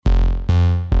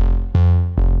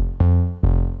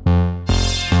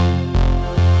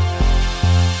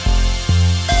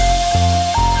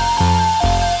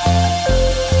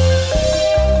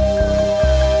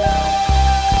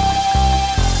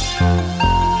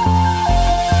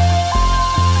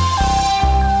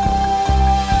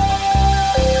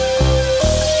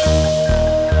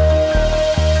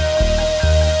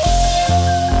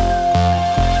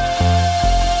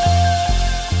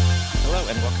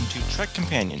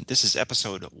Gen. This is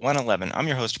episode 111. I'm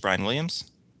your host, Brian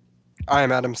Williams, I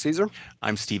am Adam Caesar.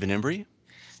 I'm Stephen Embry.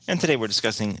 and today we're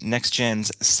discussing Next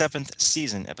Gen's seventh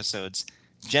season episodes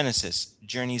Genesis,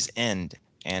 Journey's End,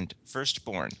 and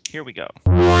Firstborn. Here we go.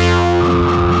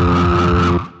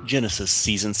 Genesis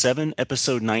Season 7,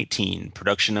 Episode 19,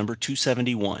 Production Number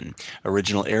 271.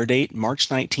 Original air date March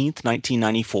 19th,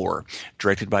 1994.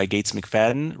 Directed by Gates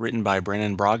McFadden, written by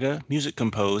Brandon Braga, music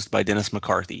composed by Dennis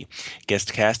McCarthy.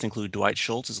 Guest cast include Dwight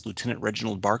Schultz as Lieutenant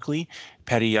Reginald Barkley,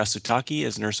 Patty Yasutaki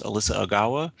as Nurse Alyssa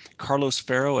Ogawa, Carlos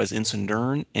Ferro as Ensign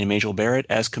Dern, and Majel Barrett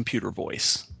as Computer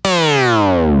Voice.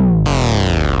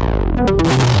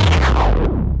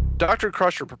 Dr.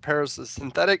 Crusher prepares the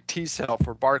synthetic T cell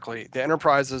for Barkley, the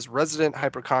Enterprise's resident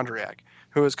hypochondriac,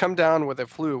 who has come down with a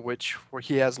flu which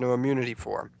he has no immunity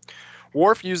for.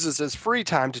 Worf uses his free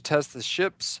time to test the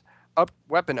ship's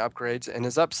weapon upgrades and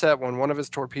is upset when one of his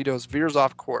torpedoes veers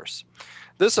off course.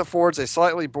 This affords a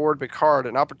slightly bored Picard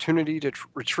an opportunity to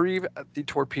retrieve the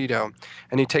torpedo,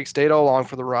 and he takes Data along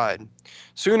for the ride.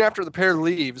 Soon after the pair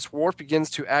leaves, Worf begins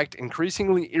to act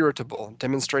increasingly irritable,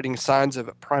 demonstrating signs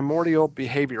of primordial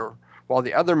behavior, while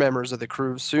the other members of the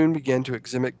crew soon begin to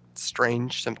exhibit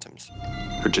strange symptoms.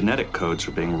 Her genetic codes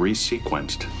are being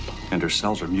resequenced, and her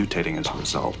cells are mutating as a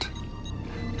result.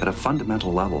 At a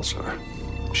fundamental level, sir,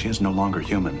 she is no longer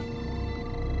human.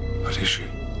 What is she?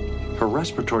 Her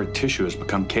respiratory tissue has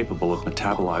become capable of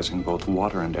metabolizing both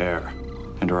water and air,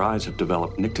 and her eyes have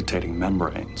developed nictitating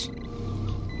membranes.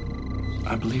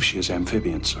 I believe she is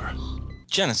amphibian, sir.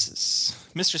 Genesis.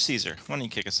 Mr. Caesar, why don't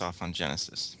you kick us off on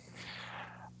Genesis?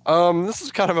 This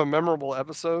is kind of a memorable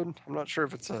episode. I'm not sure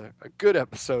if it's a good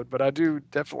episode, but I do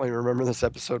definitely remember this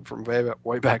episode from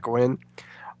way back when.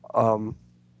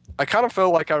 I kind of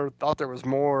felt like I thought there was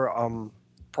more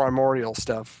primordial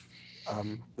stuff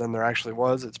than there actually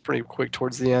was. It's pretty quick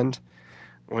towards the end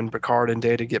when Picard and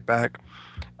Data get back.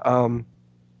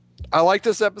 I like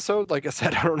this episode. Like I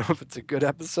said, I don't know if it's a good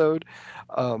episode.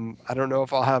 I don't know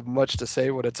if I'll have much to say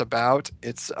what it's about.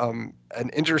 It's an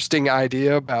interesting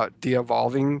idea about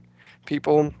de-evolving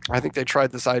people. I think they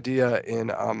tried this idea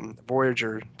in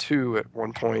Voyager 2 at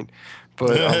one point,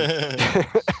 but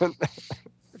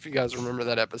if you guys remember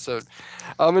that episode.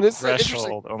 And it's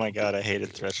Threshold. Oh my god, I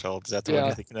hated Threshold. Is that the one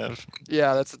you're thinking of?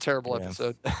 Yeah, that's a terrible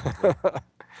episode.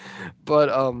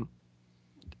 But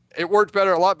it worked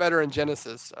a lot better in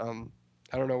Genesis. I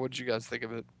don't know, what did you guys think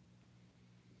of it?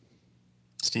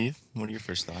 Steve, what are your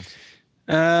first thoughts?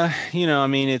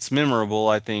 It's memorable,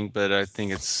 I think, but I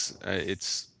think it's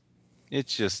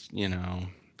just,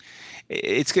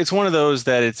 it's one of those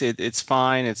that it's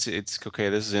fine. It's okay.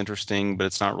 This is interesting, but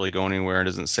it's not really going anywhere. It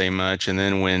doesn't say much. And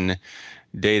then when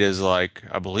Data's like,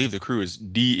 I believe the crew is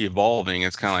de-evolving,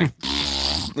 it's kind of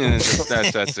like, and it's just,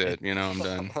 that's it. I'm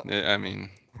done. I mean,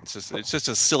 it's just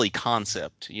a silly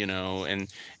concept, And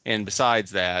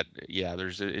besides that, yeah,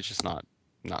 it's just not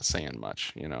saying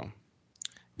much,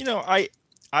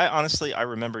 I honestly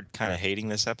remembered kind of hating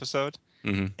this episode,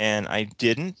 and I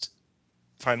didn't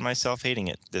find myself hating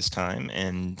it this time,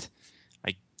 and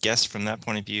I guess from that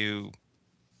point of view,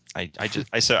 I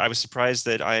was surprised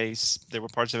that there were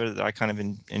parts of it that I kind of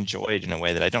enjoyed in a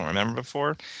way that I don't remember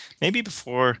before. Maybe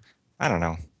before, I don't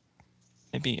know.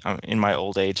 Maybe in my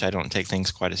old age, I don't take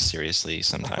things quite as seriously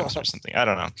sometimes or something. I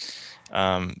don't know.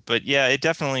 But yeah, it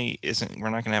definitely isn't. We're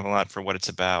not going to have a lot for what it's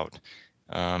about.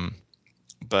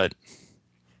 But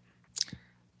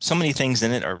so many things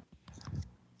in it are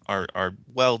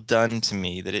well done to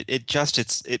me that it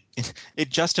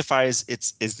justifies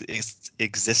its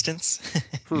existence,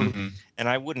 and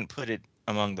I wouldn't put it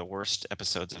among the worst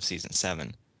episodes of season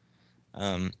 7.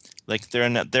 Like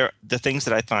they're the things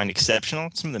that I find exceptional.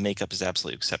 Some of the makeup is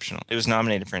absolutely exceptional. It was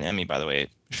nominated for an Emmy, by the way.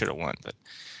 It should have won, but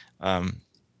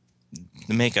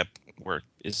the makeup work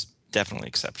is definitely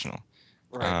exceptional.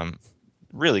 Right.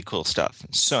 Really cool stuff.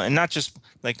 So, and not just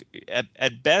like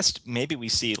at best, maybe we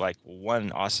see like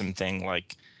one awesome thing,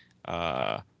 like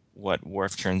what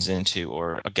Worf turns into,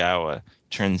 or Ogawa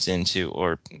turns into,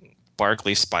 or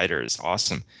Barkley Spider is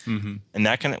awesome, and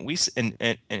that kind of and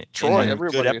Troy, in a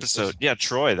good episode,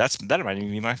 Troy. That might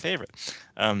even be my favorite.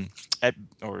 Or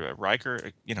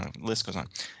Riker, list goes on.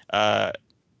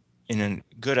 In a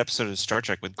good episode of Star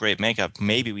Trek with great makeup,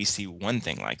 maybe we see one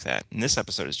thing like that. And this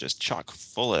episode is just chock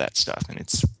full of that stuff, and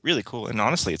it's really cool. And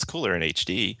honestly, it's cooler in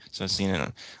HD. So seeing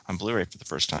it on Blu-ray for the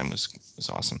first time was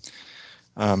awesome.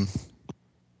 I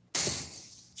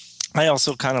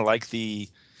also kind of like the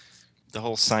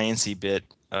whole sciencey bit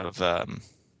of I'm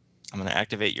going to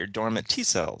activate your dormant T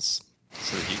cells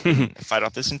so that you can fight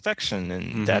off this infection,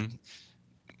 and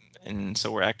and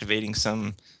so we're activating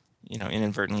some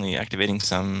inadvertently activating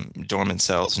some dormant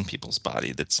cells in people's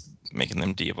body that's making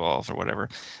them de-evolve or whatever.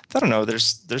 I don't know.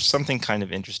 There's something kind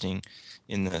of interesting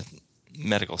in the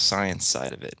medical science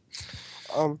side of it.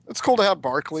 It's cool to have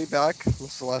Barkley back. This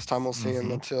is the last time we'll see him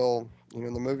Mhm. until the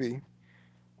movie.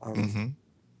 hmm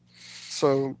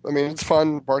So I mean, it's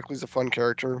fun. Barkley's a fun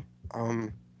character.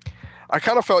 I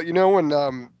kind of felt,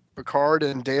 when Picard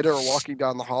and Data are walking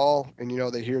down the hall, and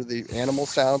they hear the animal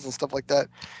sounds and stuff like that.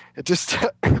 It just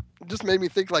it just made me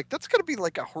think like that's gonna be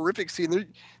like a horrific scene.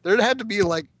 There had to be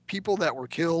like people that were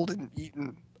killed and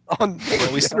eaten on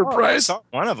Well, we the saw, Enterprise, saw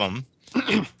one of them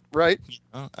right?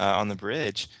 on the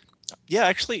bridge. Yeah,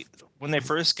 actually, when they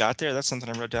first got there, that's something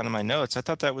I wrote down in my notes. I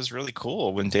thought that was really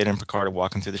cool when Data and Picard are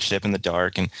walking through the ship in the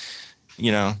dark, and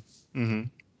Mm-hmm.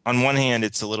 on one hand,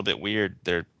 it's a little bit weird.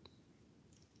 There are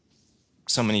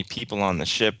so many people on the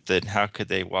ship that how could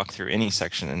they walk through any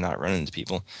section and not run into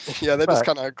people? Yeah, they just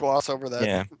But- kind of gloss over that.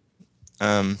 Yeah.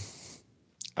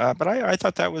 But I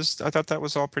thought that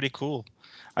was all pretty cool.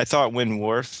 I thought when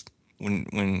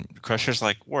when Crusher's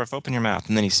like, Worf, open your mouth,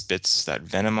 and then he spits that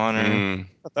venom on her. Mm.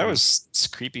 That was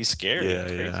creepy, scary. Yeah,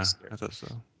 crazy yeah. scary. I thought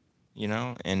so.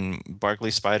 And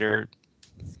Barclay Spider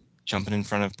jumping in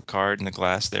front of Picard in the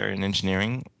glass there in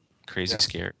engineering, crazy Yeah.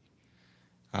 scary.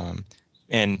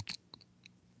 And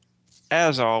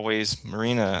as always,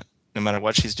 Marina, no matter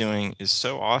what she's doing, is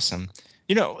so awesome.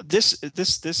 This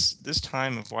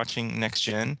time of watching Next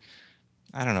Gen,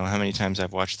 I don't know how many times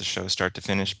I've watched the show start to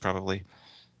finish, probably.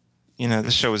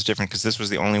 This show was different because this was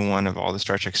the only one of all the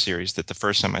Star Trek series that the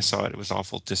first time I saw it, it was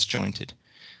awful disjointed.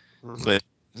 Mhm. But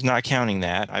not counting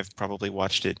that, I've probably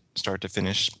watched it start to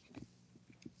finish,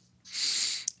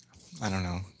 I don't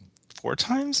know, 4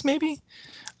 times maybe.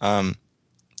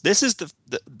 This is the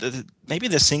maybe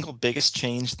the single biggest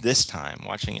change this time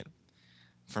watching it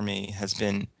for me has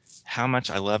been how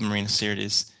much I love Marina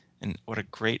Sirtis and what a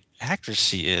great actress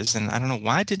she is. And I don't know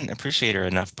why I didn't appreciate her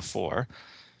enough before,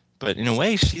 but in a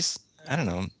way I don't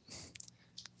know,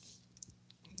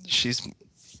 she's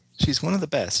one of the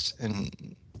best,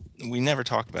 and we never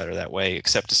talk about her that way,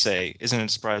 except to say, isn't it a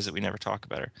surprise that we never talk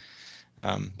about her?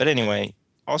 But anyway,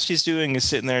 all she's doing is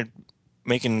sitting there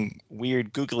making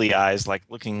weird googly eyes, like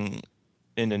looking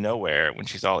into nowhere when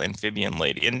she's all amphibian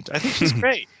lady, and I think she's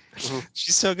great. Mhm.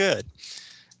 She's so good.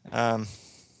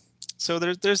 So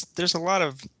there's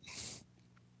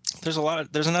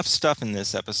enough stuff in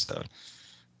this episode.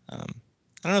 I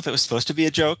don't know if it was supposed to be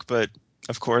a joke, but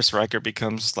of course Riker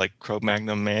becomes like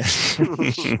Cro-Magnon man,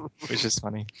 which is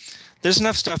funny. There's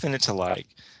enough stuff in it to like.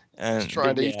 And Just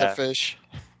trying to eat the fish.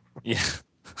 yeah.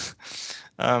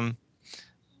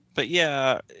 But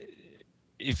yeah,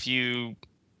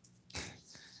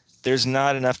 there's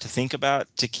not enough to think about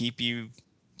to keep you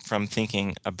from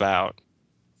thinking about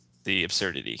the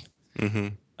absurdity.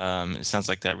 Mm-hmm. It sounds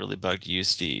like that really bugged you,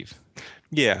 Steve.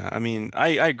 Yeah, I mean, I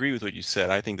agree with what you said.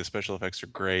 I think the special effects are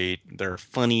great. There are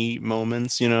funny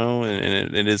moments, and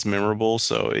it is memorable.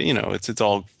 So, it's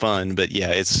all fun. But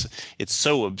yeah, it's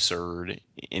so absurd.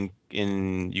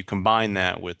 In you combine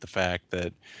that with the fact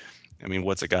that, I mean,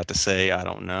 what's it got to say? I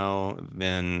don't know.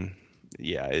 Then,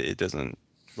 yeah, it doesn't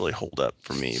really hold up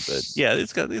for me. But yeah,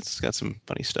 it's got some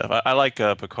funny stuff. I like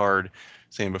Picard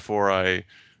saying before I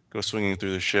go swinging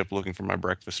through the ship looking for my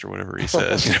breakfast or whatever he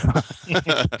says.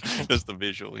 Just the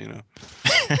visual,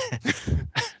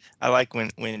 I like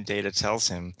when Data tells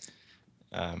him,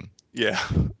 Yeah.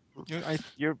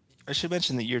 I should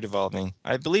mention that you're devolving.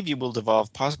 I believe you will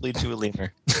devolve possibly into a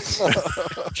lemur.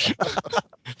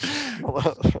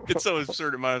 It's so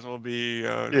absurd. It might as well be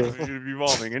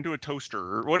evolving into a toaster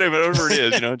or whatever it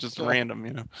is. Just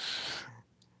random.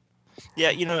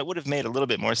 Yeah, it would have made a little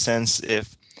bit more sense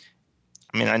if.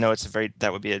 I mean, I know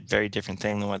that would be a very different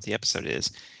thing than what the episode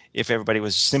is. If everybody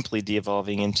was simply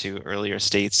de-evolving into earlier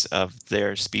states of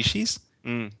their species,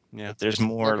 yeah. there's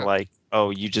more Okay. like, oh,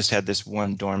 you just had this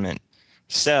one dormant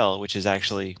cell, which is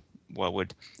actually what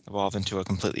would evolve into a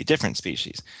completely different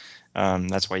species.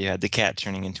 That's why you had the cat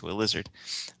turning into a lizard.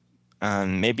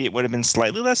 Maybe it would have been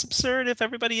slightly less absurd if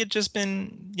everybody had just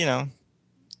been,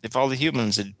 if all the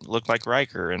humans had looked like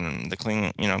Riker and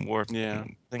the Worf, Yeah.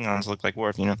 Klingons looked like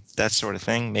Worf, that sort of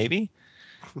thing, maybe.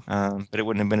 But it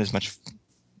wouldn't have been as much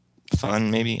fun,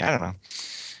 maybe. I don't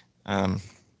know.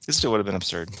 It still would have been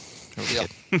absurd. Yeah.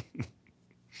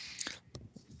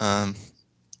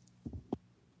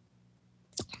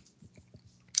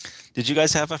 Did you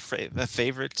guys have a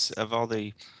favorite of all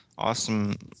the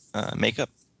awesome makeup?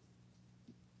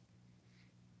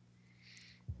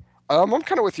 I'm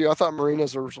kind of with you. I thought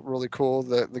Marina's were really cool.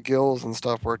 The gills and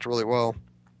stuff worked really well.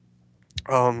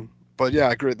 But yeah,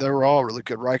 I agree. They were all really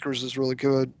good. Riker's is really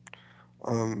good.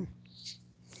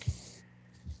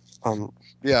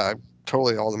 Yeah,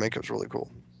 totally. All the makeup's really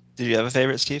cool. Did you have a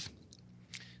favorite, Steve?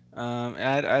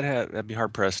 I'd be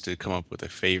hard pressed to come up with a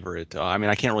favorite. I mean,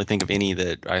 I can't really think of any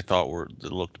that I thought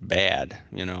that looked bad.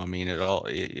 I mean,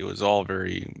 it was all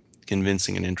very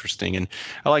convincing and interesting, and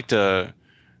I liked Nurse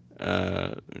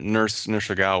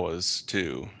Nursegawa's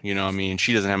too. I mean,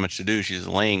 she doesn't have much to do; she's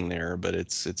laying there, but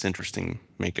it's interesting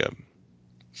makeup.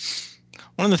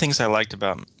 One of the things I liked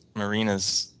about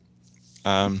Marina's,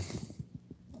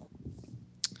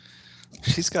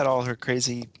 she's got all her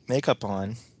crazy makeup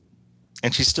on,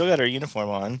 and she's still got her uniform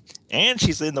on, and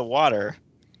she's in the water.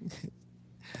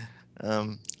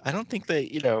 I don't think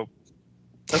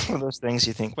that's one of those things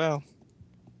you think, well,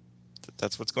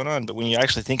 that's what's going on. But when you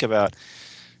actually think about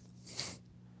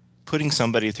putting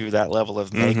somebody through that level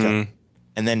of makeup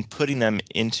and then putting them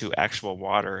into actual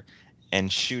water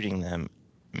and shooting them,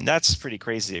 I mean, that's pretty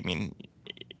crazy. I mean,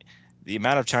 the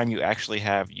amount of time you actually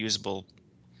have usable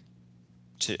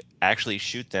to actually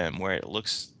shoot them where it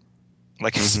looks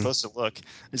like it's supposed to look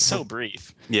is so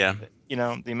brief. Yeah.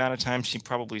 The amount of time she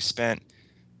probably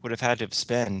would have had to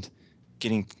spend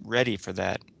getting ready for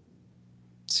that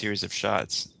series of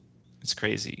shots. It's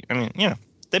crazy. I mean,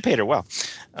 they paid her well.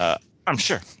 I'm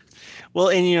sure. Well,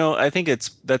 and I think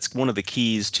that's one of the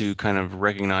keys to kind of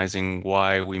recognizing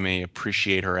why we may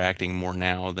appreciate her acting more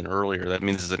now than earlier. That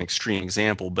means this is an extreme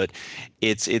example, but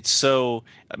it's so.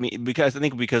 I mean, because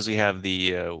we have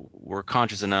we're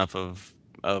conscious enough of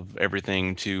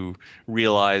everything to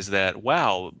realize that,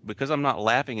 wow, because I'm not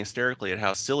laughing hysterically at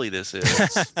how silly this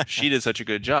is, she did such a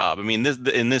good job. I mean,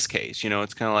 in this case,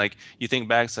 it's kind of like you think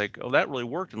back, it's like, oh, that really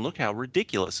worked, and look how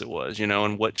ridiculous it was,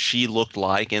 and what she looked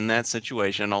like in that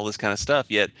situation, all this kind of stuff.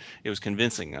 Yet it was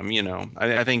convincing.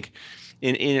 I think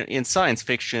in science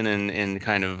fiction and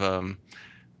kind of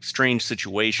strange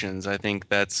situations, I think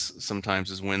that's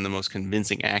sometimes is when the most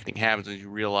convincing acting happens, as you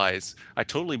realize I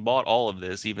totally bought all of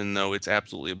this, even though it's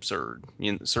absolutely absurd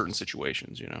in certain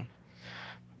situations.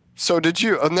 So did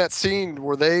you, on that scene,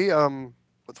 were they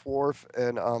with Worf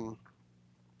and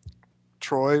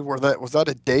Troy, was that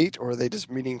a date, or are they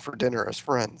just meeting for dinner as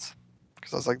friends?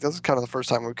 Because I was like, this is kind of the first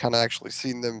time we've kind of actually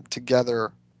seen them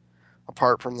together,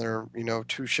 apart from their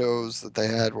 2 shows that they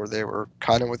had where they were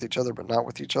kind of with each other but not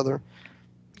with each other.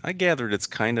 I gathered it's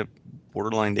kind of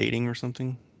borderline dating or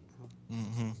something.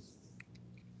 Mm-hmm.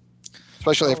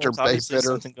 Especially after obviously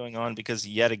something going on, because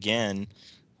yet again,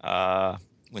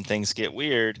 when things get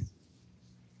weird,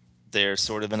 they're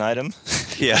sort of an item.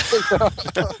 Yeah.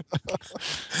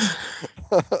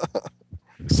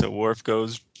 So Worf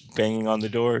goes banging on the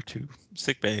door to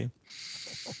sickbay,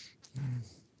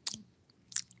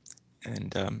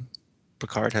 and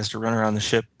Picard has to run around the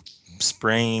ship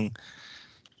spraying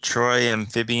Troy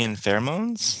amphibian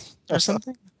pheromones or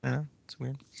something. Yeah, it's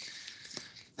weird.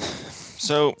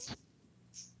 So,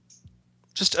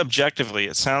 just objectively,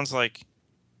 it sounds like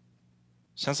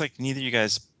neither of you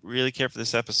guys really care for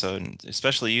this episode, and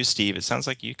especially you, Steve. It sounds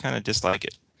like you kind of dislike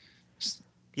it.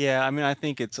 Yeah, I mean, I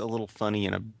think it's a little funny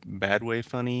in a bad way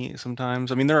funny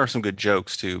sometimes. I mean, there are some good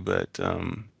jokes too, but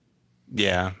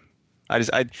yeah.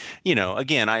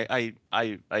 Again,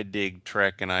 I dig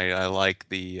Trek, and I like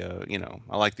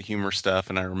I like the humor stuff,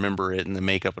 and I remember it and the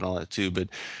makeup and all that too. But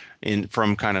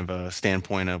from kind of a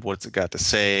standpoint of what's it got to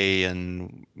say,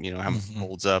 and how much it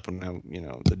holds up, and how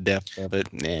the depth of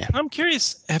it. Nah. I'm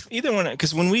curious, have either one,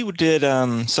 because when we did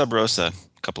Sub Rosa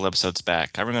a couple episodes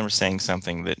back, I remember saying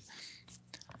something that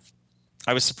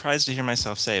I was surprised to hear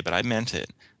myself say, but I meant it.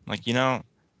 Like,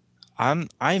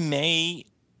 I may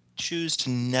choose to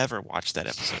never watch that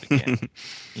episode again.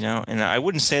 And I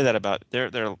wouldn't say that about there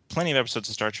are plenty of episodes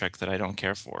of Star Trek that I don't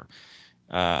care for,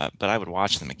 but I would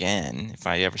watch them again if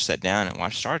I ever sat down and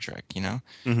watched Star Trek.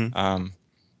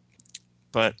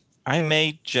 But I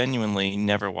may genuinely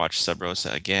never watch Sub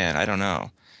Rosa again. I don't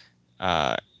know.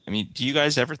 I mean, do you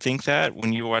guys ever think that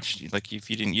when you watched, like, if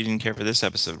you didn't care for this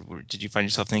episode, did you find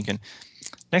yourself thinking,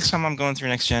 next time I'm going through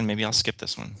Next Gen, maybe I'll skip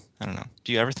this one? I don't know.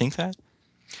 Do you ever think that?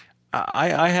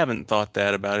 I haven't thought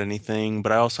that about anything,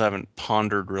 but I also haven't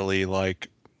pondered really like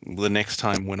the next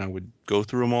time when I would go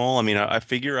through them all. I mean, I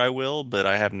figure I will, but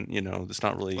I haven't, it's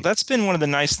not really. Well, that's been one of the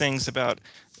nice things about,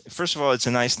 first of all, it's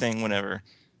a nice thing whenever,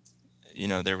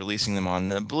 they're releasing them on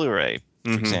the Blu-ray,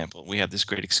 for example. We have this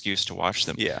great excuse to watch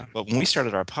them. Yeah. But when we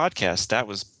started our podcast, that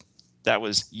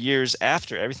was years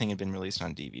after everything had been released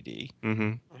on DVD.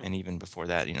 Mm-hmm. And even before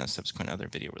that, subsequent other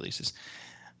video releases.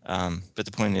 But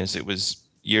the point is, it was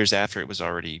years after it was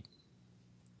already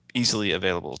easily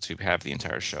available to have the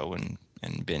entire show and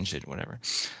binge it, whatever.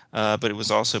 But it was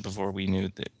also before we knew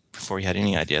that before he had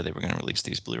any idea they were going to release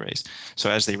these Blu-rays. So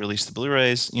as they released the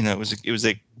Blu-rays, it was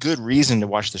a good reason to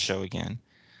watch the show again.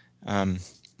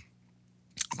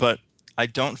 But I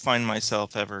don't find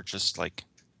myself ever just like,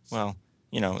 well,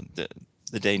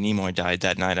 the day Nimoy died,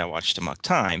 that night I watched Amok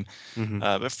Time. Mm-hmm.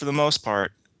 But for the most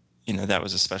part, that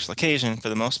was a special occasion. For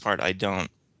the most part, I don't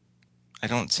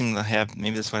seem to have,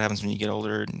 maybe that's what happens when you get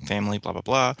older and family, blah, blah,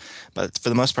 blah. But for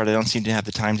the most part, I don't seem to have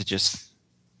the time to just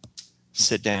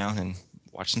sit down and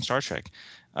watch some Star Trek.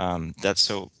 That's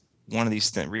so one of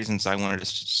these reasons I wanted to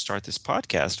start this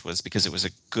podcast was because it was a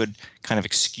good kind of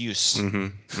excuse, Mm-hmm.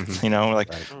 Mm-hmm.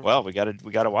 Right. Well, we got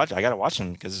to watch. I got to watch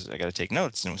them because I got to take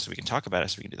notes, so we can talk about it,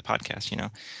 so we can do the podcast.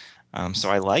 So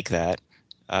I like that.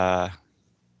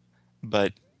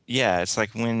 But yeah, it's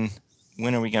like when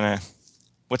are we gonna?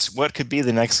 What could be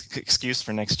the next excuse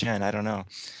for next gen? I don't know,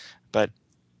 but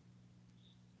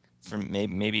for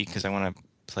maybe because I want to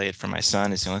play it for my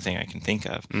son is the only thing I can think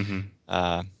of.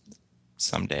 Mm-hmm.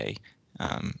 Someday,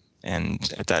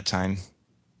 and at that time,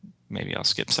 maybe I'll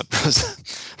skip Sub Rosa.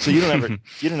 So you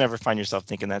don't ever find yourself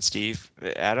thinking that, Steve?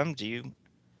 Adam, do you?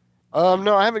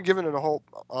 No, I haven't given it a whole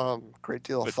great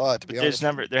deal of thought, to be honest.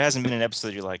 There hasn't been an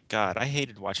episode you're like, God, I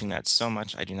hated watching that so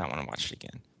much, I do not want to watch it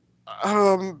again.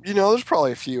 There's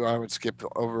probably a few I would skip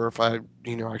over if I,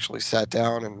 actually sat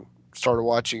down and started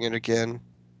watching it again.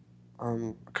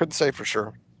 I couldn't say for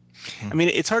sure. I mean,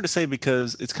 it's hard to say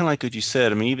because it's kind of like what you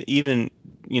said. I mean, even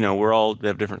we're all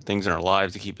have different things in our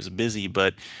lives to keep us busy,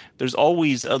 but there's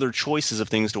always other choices of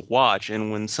things to watch.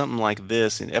 And when something like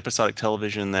this, in episodic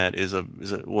television, that is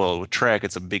with Trek,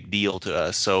 it's a big deal to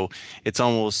us. So it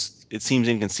seems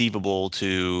inconceivable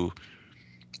to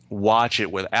watch it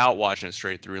without watching it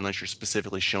straight through, unless you're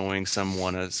specifically showing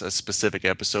someone a specific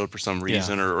episode for some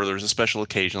reason, or there's a special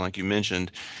occasion like you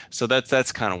mentioned. So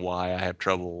that's kind of why I have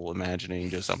trouble imagining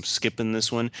I'm skipping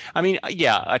this one. I mean,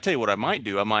 yeah, I tell you what I might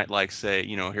do. I might say,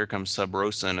 here comes Sub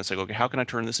Rosa, and it's like, okay, how can I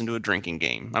turn this into a drinking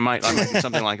game? I might do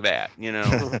something like that,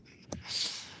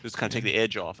 just kind of take the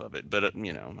edge off of it. But I don't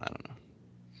know.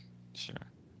 Sure.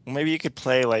 Well, maybe you could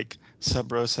play like Sub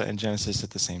Rosa and Genesis at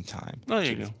the same time. Oh, there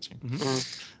you go.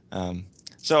 Mm-hmm.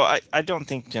 So I don't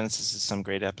think Genesis is some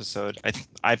great episode.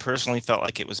 I personally felt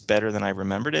like it was better than I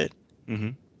remembered it.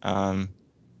 Mm-hmm.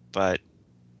 But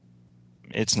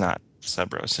it's not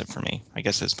Sub Rosa for me. I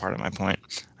guess that's part of my point.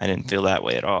 I didn't feel that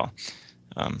way at all.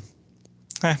 All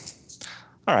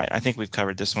right. I think we've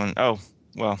covered this one. Oh,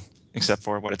 well, except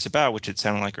for what it's about, which it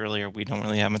sounded like earlier, we don't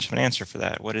really have much of an answer for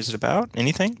that. What is it about?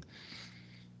 Anything?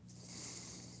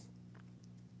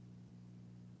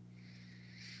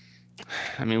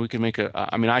 I mean,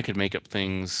 I could make up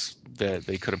things that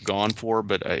they could have gone for,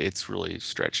 but it's really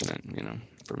stretching it,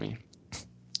 for me.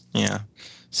 Yeah.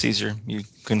 Caesar, you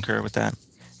concur with that?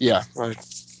 Yeah. Right.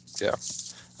 Yeah.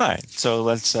 All right. So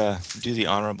let's do the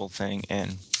honorable thing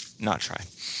and not try.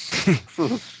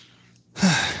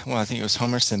 Well, I think it was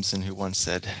Homer Simpson who once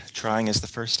said, trying is the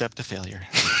first step to failure.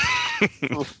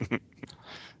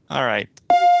 All right.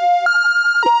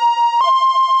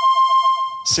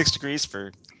 6 degrees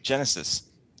for Genesis.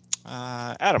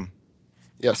 Adam.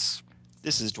 Yes.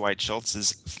 This is Dwight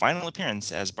Schultz's final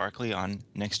appearance as Barclay on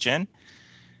Next Gen.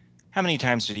 How many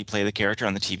times did he play the character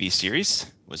on the TV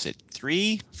series? Was it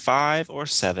 3, 5, or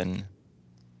 7?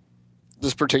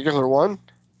 This particular one?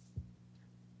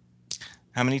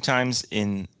 How many times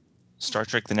in Star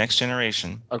Trek The Next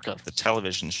Generation, okay, the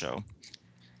television show,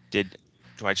 did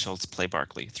Dwight Schultz play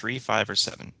Barclay? 3, 5, or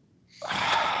 7?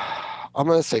 I'm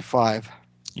going to say 5.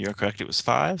 You're correct. It was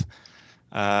 5.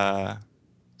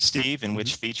 Steve, in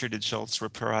which feature did Schultz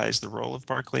reprise the role of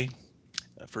Barclay?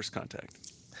 First Contact.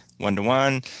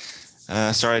 1-1.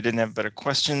 Sorry, I didn't have better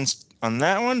questions on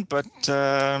that one, but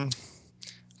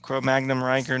Cro-Magnon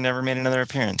Riker never made another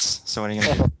appearance. So what are you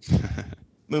going to do?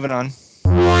 Moving on.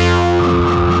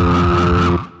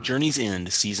 Journey's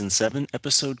End, Season 7,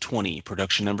 Episode 20,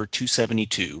 Production Number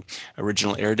 272.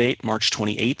 Original air date, March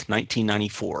 28,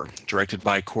 1994. Directed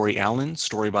by Corey Allen.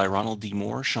 Story by Ronald D.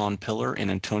 Moore, Sean Piller,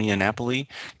 and Antonia Napoli.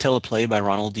 Teleplay by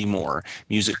Ronald D. Moore.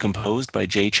 Music composed by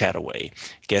Jay Chataway.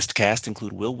 Guest cast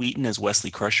include Will Wheaton as Wesley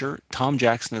Crusher, Tom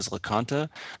Jackson as LaCanta,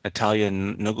 Natalia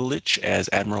Nogulich as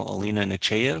Admiral Alina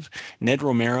Nechayev, Ned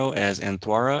Romero as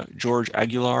Anthwara, George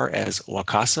Aguilar as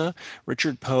Wakasa,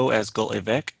 Richard Poe as Gul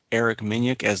Evek, Eric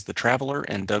Minyuk as the Traveler,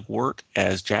 and Doug Wirt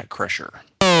as Jack Crusher.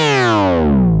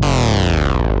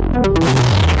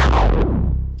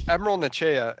 Admiral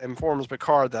Nechayev informs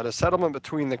Picard that a settlement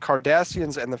between the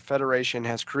Cardassians and the Federation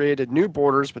has created new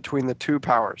borders between the two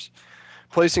powers,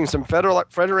 placing some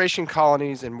Federation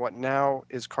colonies in what now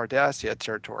is Cardassia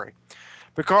territory.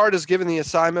 Picard is given the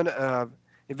assignment of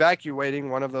evacuating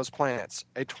one of those planets,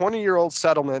 a 20-year-old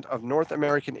settlement of North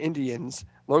American Indians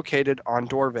located on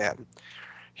Dorvan.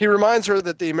 He reminds her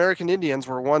that the American Indians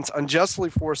were once unjustly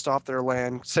forced off their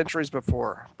land centuries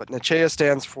before, but Nechaea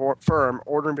stands firm,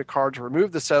 ordering Picard to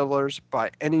remove the settlers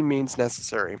by any means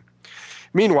necessary.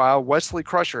 Meanwhile, Wesley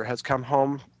Crusher has come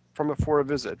home for a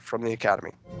visit from the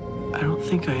Academy. I don't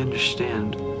think I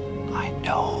understand. I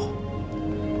know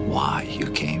why you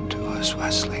came to us,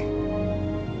 Wesley.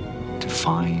 To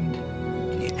find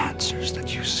the answers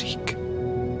that you seek.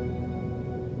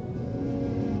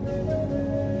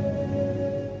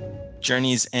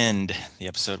 Journey's End, the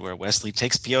episode where Wesley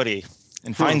takes peyote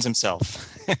and finds himself.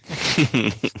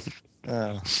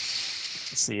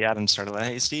 Let's see, Adam started.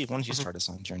 Hey, Steve, why don't you start us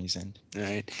on Journey's End? All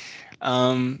right.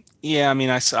 Yeah, I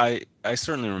mean, I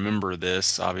certainly remember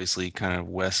this, obviously, kind of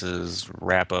Wes's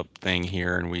wrap-up thing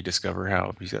here, and we discover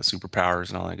how he's got superpowers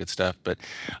and all that good stuff. But,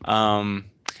 I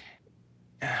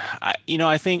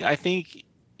think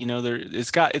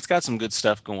it's got some good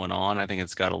stuff going on. I think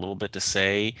it's got a little bit to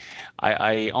say.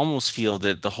 I almost feel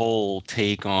that the whole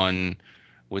take on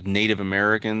with Native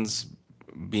Americans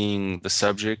being the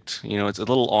subject, it's a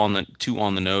little too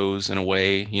on the nose in a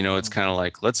way. It's kind of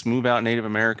like, let's move out Native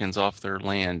Americans off their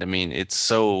land. I mean, it's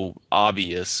so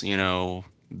obvious,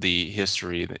 the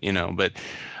history that, but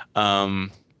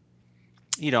I'm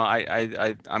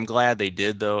glad they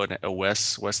did, though, a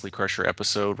Wesley Crusher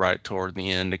episode right toward the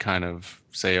end to kind of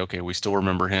say, okay, we still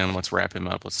remember him. Let's wrap him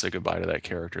up. Let's say goodbye to that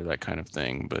character, that kind of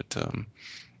thing. But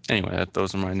anyway,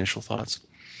 those are my initial thoughts.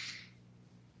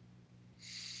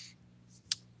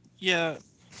 Yeah,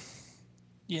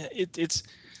 it's.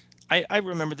 I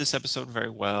remember this episode very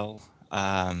well.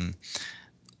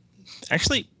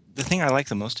 Actually, the thing I like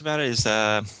the most about it is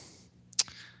I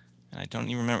don't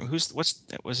even remember what's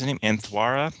his name?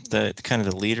 Anthwara, the kind of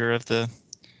the leader of the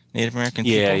Native American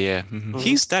people. Yeah. Mm-hmm.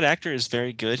 That actor is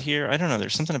very good here. I don't know.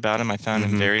 There's something about him. I found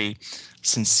him very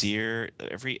sincere.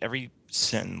 Every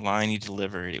line he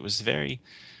delivered, it was very,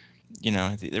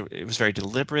 it was very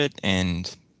deliberate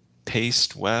and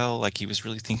paced well. Like he was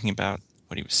really thinking about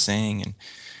what he was saying,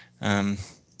 and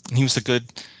he was a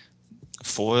good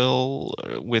foil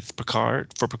with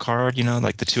Picard.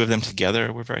 Like the two of them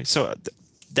together were very. So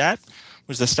that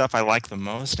was the stuff I like the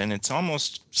most, and it's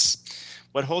almost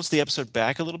what holds the episode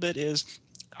back a little bit is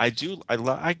we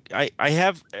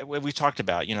talked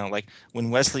about, like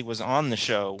when Wesley was on the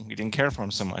show, we didn't care for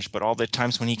him so much, but all the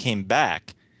times when he came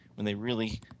back, when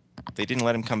they didn't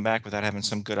let him come back without having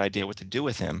some good idea what to do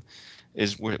with him,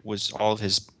 was all of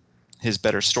his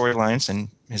better storylines and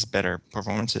his better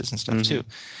performances and stuff too.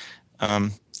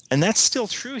 And that's still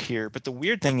true here, but the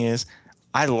weird thing is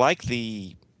I like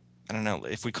I don't know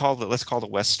if let's call the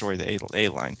West story the A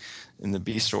line, and the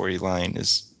B story line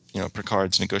is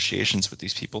Picard's negotiations with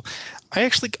these people. I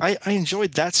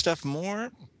enjoyed that stuff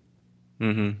more.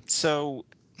 Mm-hmm. So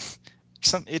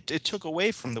it took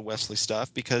away from the Wesley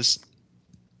stuff because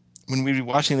when we'd be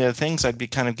watching the other things, I'd be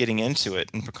kind of getting into it,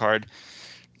 and Picard,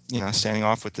 standing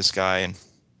off with this guy,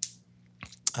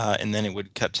 and then it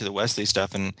would cut to the Wesley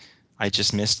stuff, and I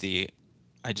just missed the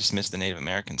Native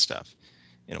American stuff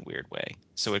in a weird way.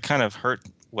 So it kind of hurt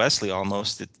Wesley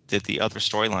almost that the other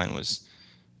storyline was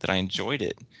that I enjoyed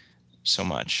it so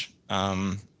much.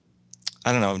 I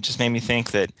don't know. It just made me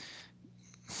think that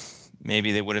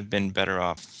maybe they would have been better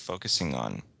off focusing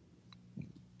on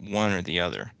one or the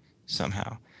other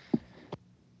somehow.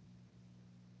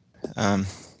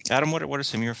 Adam, what are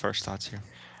some of your first thoughts here?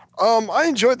 I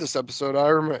enjoyed this episode.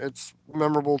 It's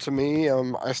memorable to me.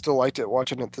 I still liked it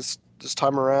watching it this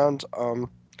time around.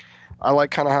 I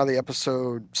like kind of how the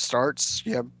episode starts.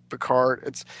 You have Picard.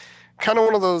 It's kind of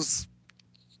one of those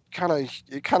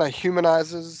it kind of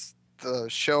humanizes the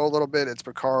show a little bit. It's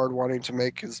Picard wanting to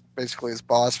make his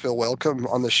boss feel welcome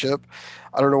on the ship.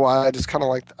 I don't know why. I just kind of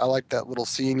like that little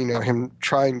scene. Him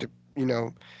trying to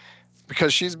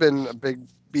because she's been a big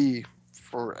bee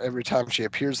for every time she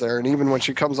appears there, and even when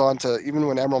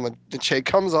Admiral Nechaea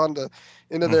comes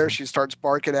into there, she starts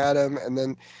barking at him, and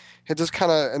then it just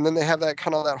and then they have that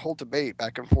whole debate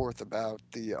back and forth about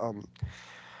the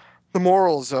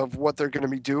morals of what they're going to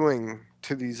be doing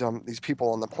to these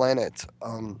people on the planet.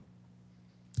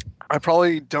 I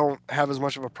probably don't have as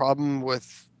much of a problem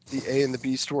with the A and the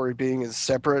B story being as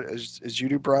separate as you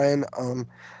do, Brian.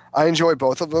 I enjoy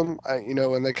both of them.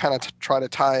 And they kind of try to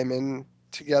tie them in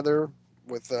together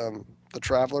with the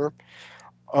Traveler,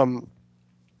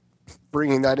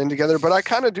 bringing that in together. But I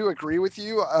kind of do agree with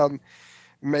you.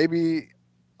 Maybe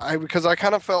because I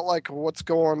kind of felt like what's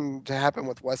going to happen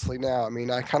with Wesley now. I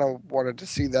mean, I kind of wanted to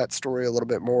see that story a little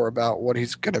bit more about what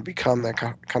he's going to become, that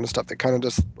kind of stuff. That kind of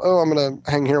just, oh, I'm going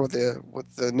to hang here with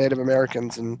the Native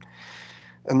Americans and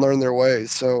learn their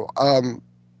ways. So,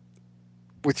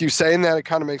 with you saying that, it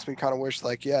kind of makes me kind of wish,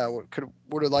 like, yeah,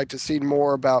 would have liked to see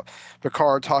more about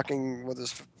Picard talking with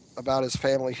about his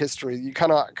family history. You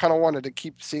kind of wanted to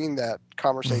keep seeing that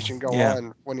conversation go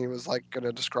on when he was like going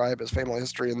to describe his family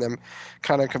history and them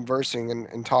kind of conversing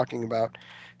and talking about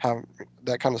how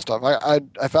that kind of stuff.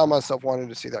 I found myself wanting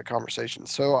to see that conversation.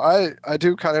 So I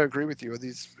do kind of agree with you.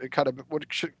 It kind of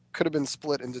could have been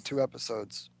split into 2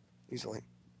 episodes easily.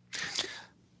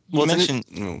 You mentioned.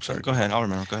 Sorry. Go ahead. I'll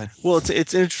remember. Go ahead. Well, it's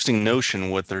an interesting notion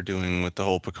what they're doing with the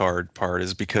whole Picard part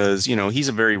is because he's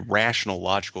a very rational,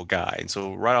 logical guy, and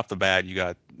so right off the bat you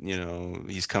got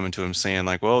he's coming to him saying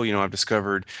like, well, I've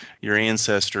discovered your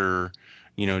ancestor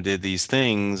did these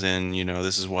things, and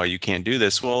this is why you can't do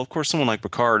this. Well, of course, someone like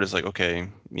Picard is like, okay,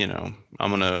 I'm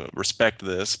gonna respect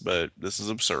this, but this is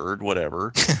absurd,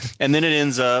 whatever. And then it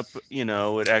ends up,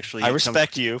 it actually. I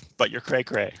respect you, but you're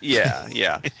cray. Yeah,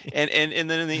 and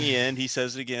then in the end, he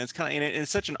says it again. It's kind of, and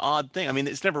it's such an odd thing. I mean,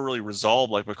 it's never really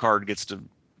resolved. Like Picard gets to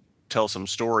tell some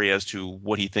story as to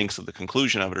what he thinks of the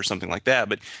conclusion of it or something like that.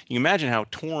 But you imagine how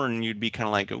torn you'd be, kind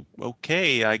of like,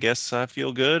 okay, I guess I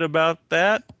feel good about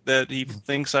that he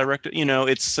thinks I wrecked it.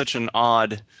 It's such an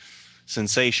odd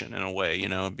sensation in a way.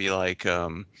 It'd be like,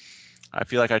 I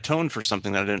feel like I atoned for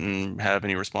something that I didn't have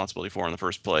any responsibility for in the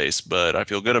first place, but I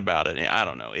feel good about it. I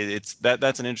don't know.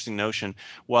 That's an interesting notion.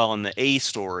 While in the A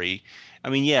story, I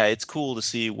mean, yeah, it's cool to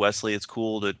see Wesley. It's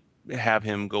cool to have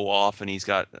him go off, and he's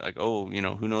got like,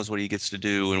 who knows what he gets to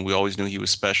do, and we always knew he was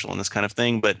special and this kind of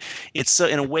thing. But it's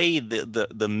in a way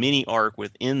the mini arc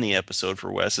within the episode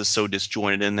for Wes is so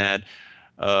disjointed in that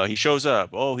he shows up.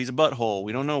 Oh, he's a butthole.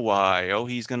 We don't know why. Oh,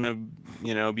 he's gonna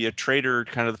be a traitor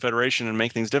kind of the Federation and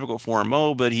make things difficult for him.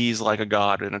 Oh, but he's like a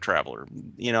god and a traveler.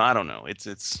 I don't know.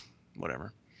 It's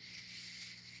whatever.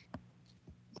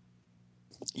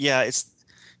 Yeah, it's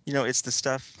the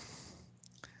stuff.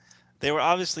 They were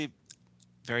obviously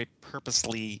very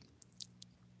purposely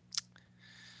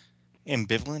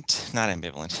nondescript,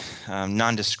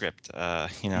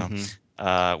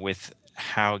 with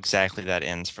how exactly that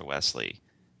ends for Wesley,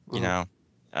 and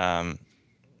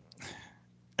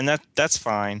that's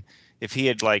fine. If he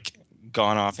had like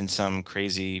gone off in some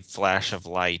crazy flash of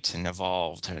light and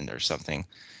evolved or something,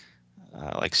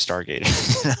 like Stargate,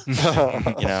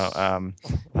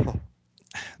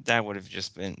 that would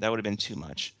have been too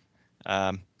much.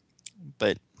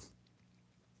 But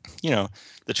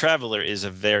the Traveler is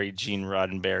a very Gene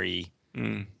Roddenberry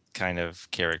kind of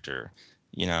character,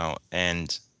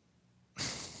 and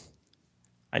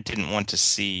I didn't want to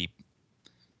see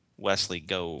Wesley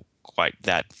go quite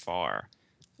that far.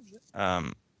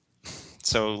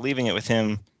 So leaving it with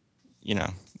him,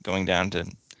 going down to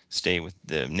stay with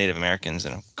the Native Americans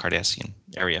in a Cardassian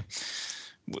area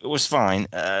was fine.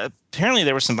 Apparently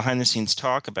there was some behind the scenes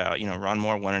talk about, Ron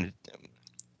Moore wanted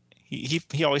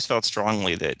he always felt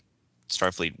strongly that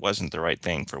Starfleet wasn't the right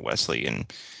thing for Wesley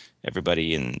and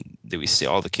everybody, and that we see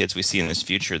all the kids we see in this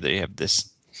future, they have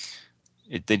this,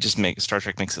 they just make, Star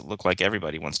Trek makes it look like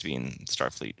everybody wants to be in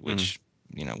Starfleet, which,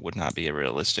 would not be a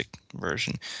realistic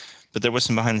version. But there was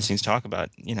some behind the scenes talk about,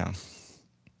 Gene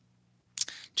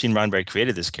Roddenberry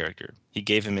created this character. He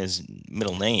gave him his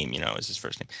middle name, as his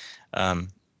first name.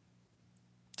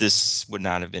 This would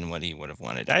not have been what he would have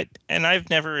wanted. I've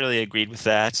never really agreed with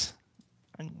that.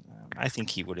 I think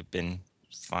he would have been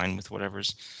fine with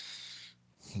whatever's,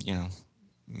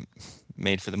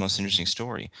 made for the most interesting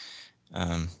story.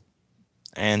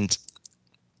 And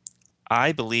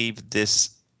I believe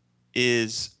this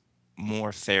is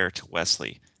more fair to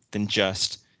Wesley than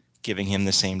just giving him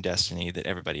the same destiny that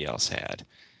everybody else had.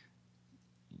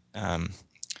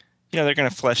 They're going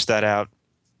to flesh that out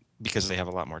because they have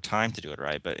a lot more time to do it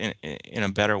right, but in a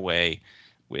better way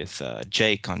with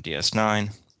Jake on DS9,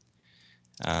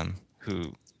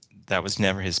 who that was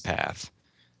never his path.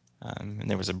 And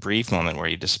there was a brief moment where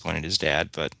he disappointed his dad,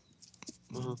 but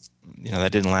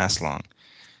that didn't last long.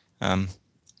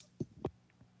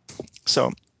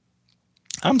 So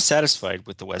I'm satisfied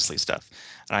with the Wesley stuff.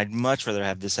 And I'd much rather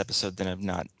have this episode than have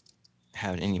not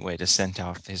had any way to send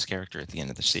off his character at the end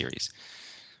of the series.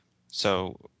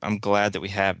 So I'm glad that we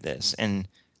have this. And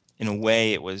in a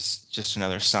way, it was just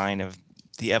another sign of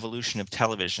the evolution of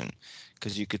television,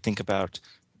 because you could think about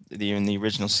in the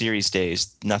original series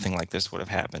days, nothing like this would have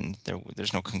happened.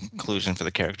 There's no conclusion for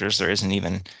the characters. There isn't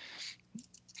even,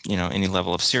 any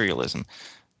level of serialism.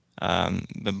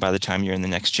 But by the time you're in the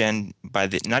next gen,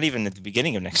 not even at the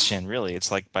beginning of next gen, really,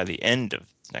 it's like by the end of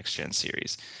next gen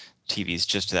series, TV's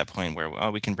just to that point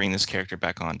where we can bring this character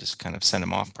back on, just kind of send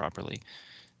him off properly,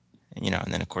 and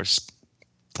then of course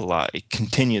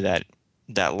continue that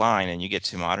line, and you get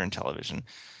to modern television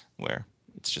where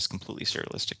it's just completely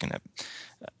surrealistic, and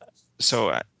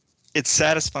so it's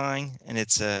satisfying, and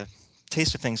it's a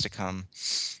taste of things to come.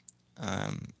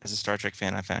 As a Star Trek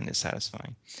fan, I found it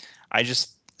satisfying. I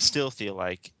just still feel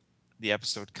like the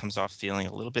episode comes off feeling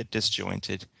a little bit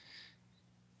disjointed.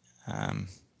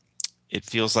 It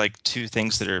feels like two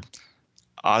things that are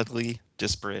oddly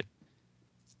disparate.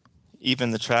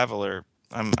 Even the Traveler,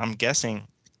 I'm guessing,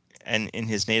 and in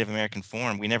his Native American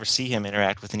form, we never see him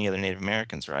interact with any other Native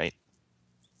Americans, right?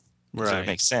 Right. So it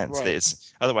makes sense. Right.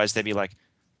 Otherwise, they'd be like,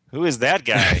 "Who is that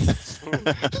guy?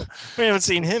 We haven't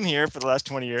seen him here for the last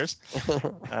 20 years."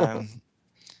 One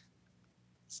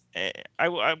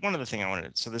other thing I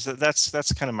wanted. So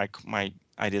that's kind of my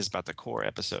ideas about the core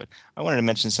episode. I wanted to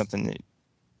mention something that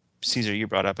Caesar, you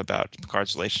brought up about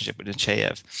Picard's relationship with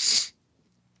Nechayev.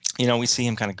 We see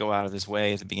him kind of go out of his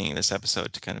way at the beginning of this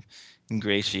episode to kind of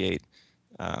ingratiate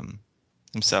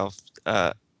himself.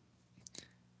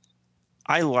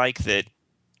 I like that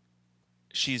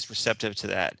she's receptive to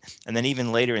that. And then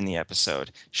even later in the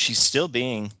episode, she's still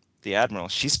being the Admiral.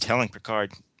 She's telling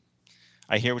Picard,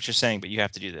 I hear what you're saying, but you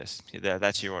have to do this.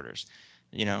 That's your orders,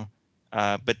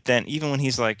 But then even when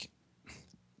he's like,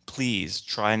 please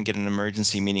try and get an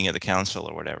emergency meeting of the council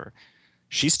or whatever,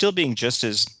 she's still being just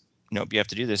as, nope, you have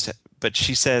to do this. But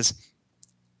she says,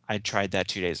 I tried that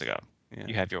 2 days ago. Yeah.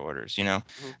 You have your orders,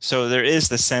 Mm-hmm. So there is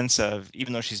the sense of,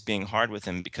 even though she's being hard with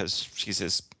him because she's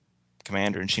his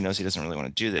commander and she knows he doesn't really want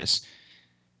to do this,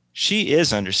 she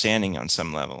is understanding on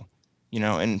some level,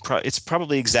 and it's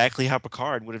probably exactly how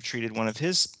Picard would have treated one of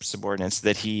his subordinates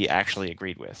that he actually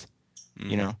agreed with,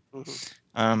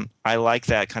 Mm-hmm. I like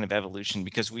that kind of evolution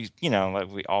because we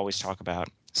always talk about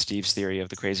Steve's theory of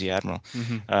the crazy admiral.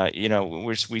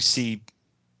 Mm-hmm.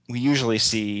 We usually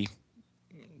see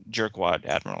jerkwad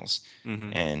admirals,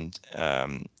 mm-hmm. and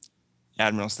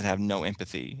admirals that have no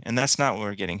empathy, and that's not what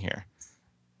we're getting here.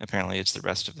 Apparently, it's the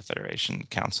rest of the Federation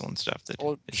Council and stuff that.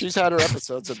 Well, she's had her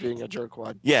episodes of being a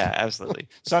jerkwad. Yeah, absolutely.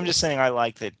 So I'm just saying, I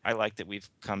like that we've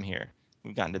come here.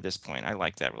 We've gotten to this point. I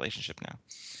like that relationship now.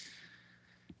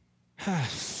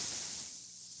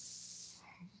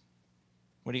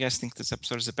 What do you guys think this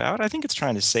episode is about? I think it's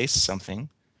trying to say something.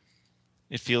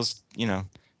 It feels,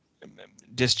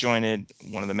 disjointed.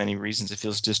 One of the many reasons it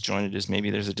feels disjointed is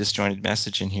maybe there's a disjointed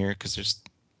message in here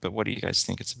but what do you guys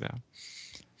think it's about?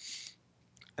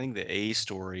 I think the A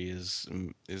story is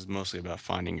mostly about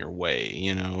finding your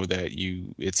way, that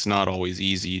it's not always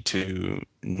easy to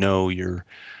know your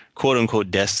quote unquote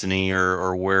destiny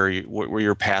or where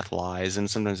your path lies. And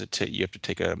sometimes you have to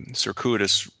take a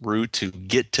circuitous route to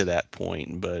get to that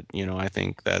point. But, I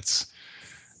think that's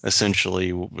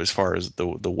essentially, as far as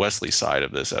the Wesley side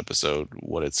of this episode,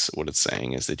 what it's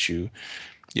saying is that you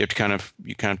have to kind of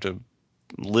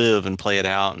live and play it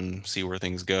out and see where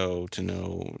things go to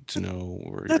know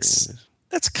where you're in.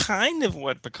 That's kind of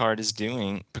what Picard is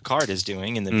doing in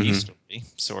the mm-hmm. B story,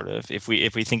 sort of. If we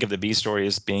think of the B story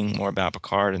as being more about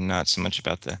Picard and not so much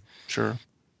about the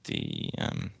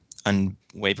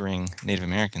unwavering Native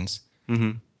Americans.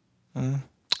 Mm-hmm.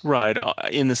 Right,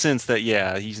 in the sense that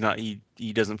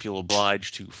he doesn't feel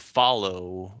obliged to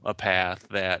follow a path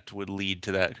that would lead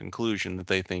to that conclusion that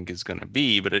they think is going to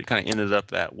be, but it kind of ended up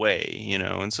that way,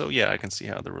 and so I can see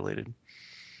how they're related.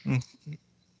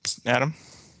 Adam?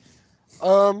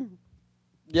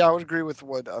 Yeah, I would agree with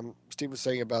what Steve was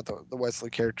saying about the Wesley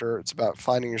character. It's about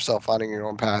finding yourself, finding your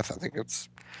own path. I think it's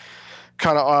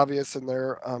kind of obvious in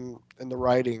there, in the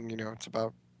writing. It's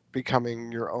about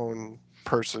becoming your own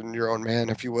person, your own man,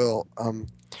 if you will.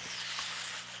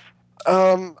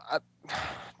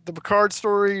 The Picard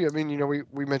story. I mean,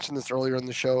 we mentioned this earlier in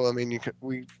the show. I mean,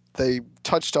 they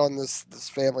touched on this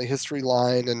family history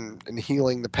line and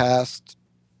healing the past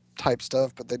type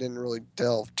stuff, but they didn't really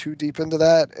delve too deep into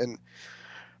that. And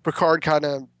Picard kind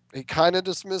of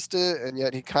dismissed it, and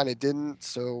yet he kind of didn't.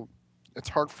 So it's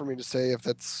hard for me to say if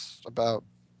that's about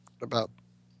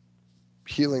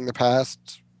healing the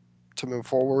past to move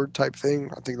forward type thing.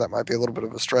 I think that might be a little bit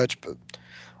of a stretch, but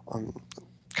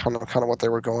kind of what they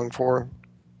were going for.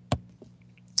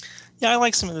 Yeah, I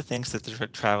like some of the things that the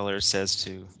Traveler says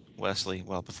to Wesley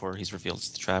well before he's revealed it's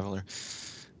the Traveler.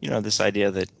 This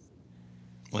idea that,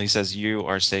 well, he says you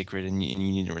are sacred and you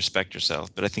need to respect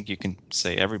yourself, but I think you can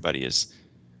say everybody is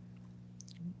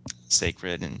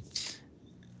sacred, and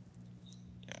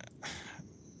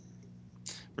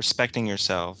respecting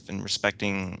yourself and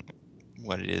respecting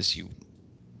what it is you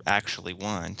actually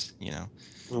want,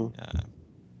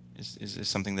 is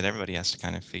something that everybody has to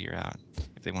kind of figure out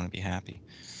if they want to be happy.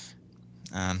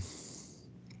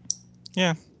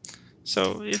 Yeah.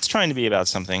 So it's trying to be about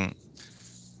something.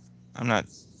 I'm not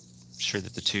sure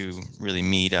that the two really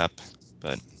meet up,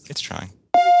 but it's trying.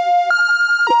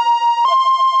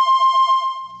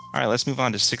 All right, let's move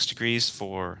on to 6 Degrees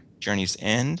for Journey's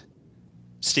End.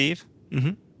 Steve?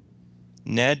 Mm-hmm.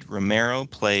 Ned Romero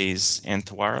plays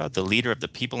Anthwara, the leader of the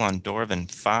people on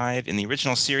Dorvan 5. In the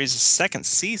original series' second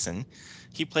season,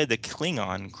 he played the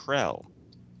Klingon Krell.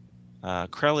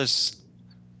 Krell is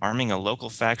arming a local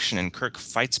faction, and Kirk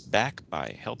fights back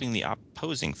by helping the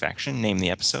opposing faction. Name the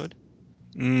episode.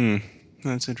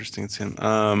 That's interesting. It's him.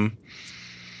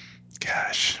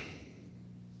 Gosh.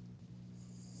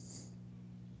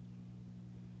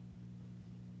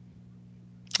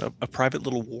 A Private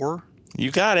Little War? You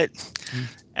got it.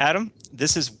 Adam,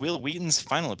 this is Will Wheaton's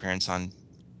final appearance on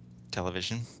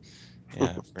television.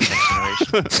 Yeah, for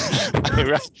Next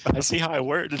Generation. I see how I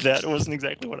worded that. It wasn't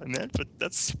exactly what I meant, but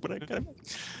that's what I kind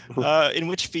of meant. In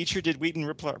which feature did Wheaton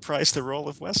reprise the role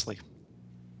of Wesley?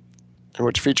 In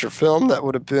which feature film? That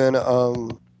would have been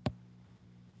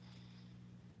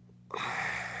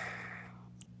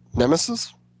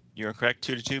Nemesis? You're correct.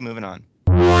 2-2. Moving on.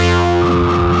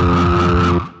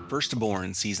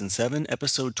 Firstborn, Season 7,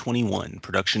 Episode 21,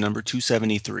 Production Number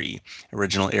 273.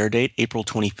 Original air date April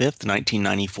 25th,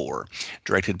 1994.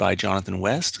 Directed by Jonathan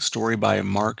West. Story by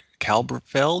Mark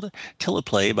Kalberfeld.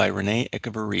 Teleplay by Renee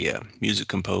Echevarria. Music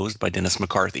composed by Dennis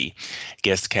McCarthy.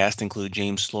 Guest cast include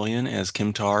James Sloyan as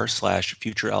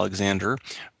Kimtar/Future Alexander,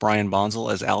 Brian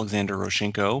Bonzel as Alexander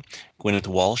Roshenko, Gwyneth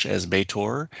Walsh as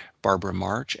Bator, Barbara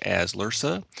March as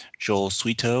Lursa, Joel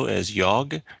Sweeto as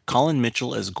Yogg, Colin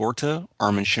Mitchell as Gorta,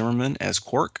 Armin Shimmerman as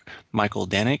Quark, Michael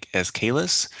Danik as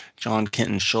Kalis, John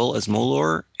Kenton Schull as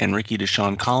Molor, and Ricky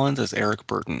Deshawn Collins as Eric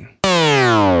Burton.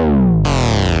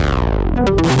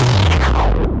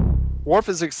 Worf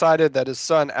is excited that his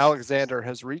son Alexander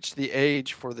has reached the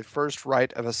age for the first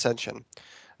rite of ascension,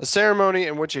 a ceremony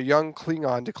in which a young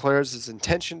Klingon declares his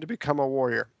intention to become a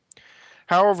warrior.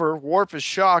 However, Worf is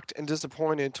shocked and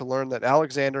disappointed to learn that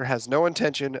Alexander has no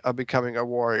intention of becoming a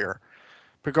warrior.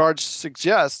 Picard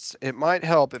suggests it might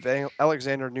help if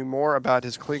Alexander knew more about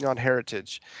his Klingon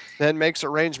heritage, then makes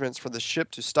arrangements for the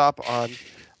ship to stop on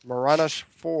Maranash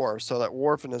 4 so that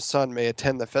Worf and his son may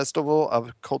attend the festival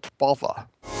of Kotbova.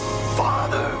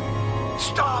 Father,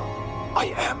 stop!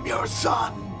 I am your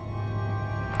son.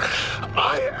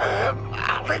 I am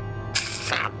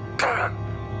Alexander.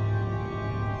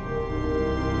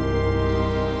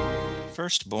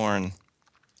 Firstborn.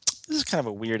 This is kind of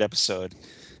a weird episode.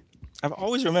 I've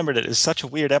always remembered it as such a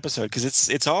weird episode because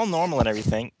it's all normal and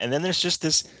everything, and then there's just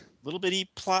this little bitty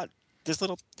plot, this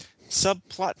little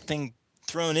subplot thing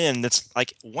thrown in that's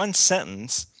like one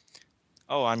sentence.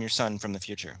 Oh, I'm your son from the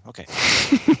future. Okay.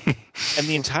 And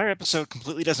the entire episode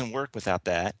completely doesn't work without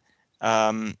that.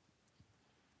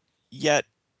 Yet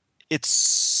it's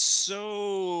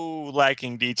so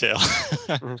lacking detail.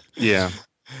 Yeah.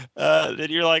 That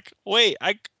you're like, wait,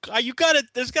 you got it.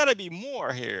 There's got to be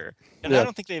more here, and I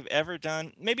don't think they've ever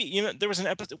done. Maybe there was an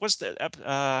episode. What's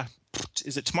the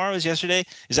is it Tomorrow Is Yesterday?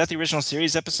 Is that the original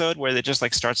series episode where it just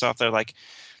like starts off there like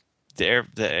the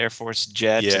Air Force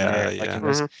jet? Yeah,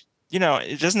 and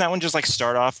doesn't that one just like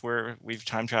start off where we've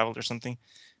time traveled or something?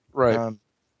 Right.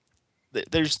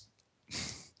 It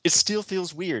still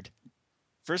feels weird.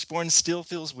 Firstborn still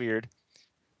feels weird.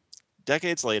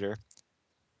 Decades later,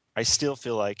 I still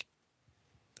feel like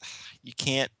you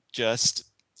can't just,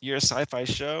 you're a sci-fi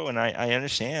show and I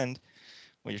understand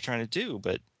what you're trying to do,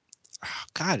 but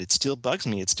God, it still bugs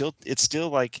me. It's still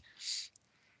like,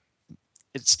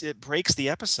 it breaks the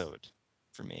episode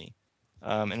for me.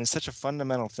 And it's such a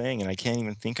fundamental thing. And I can't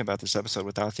even think about this episode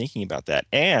without thinking about that.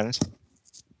 And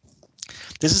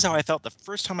this is how I felt the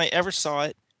first time I ever saw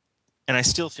it. And I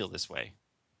still feel this way.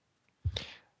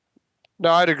 No,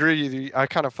 I'd agree. I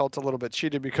kind of felt a little bit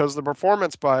cheated because the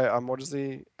performance by what is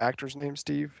the actor's name,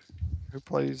 Steve, who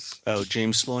plays? Oh,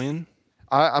 James Sloyan.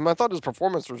 I thought his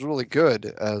performance was really good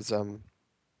as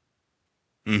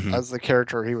the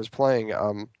character he was playing.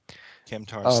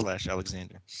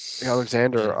 Kimtar/Alexander.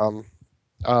 Alexander.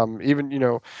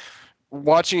 Even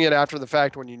watching it after the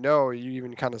fact, when you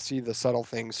even kind of see the subtle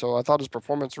things. So I thought his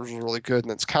performance was really good,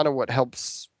 and it's kind of what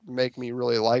helps make me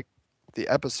really like the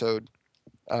episode.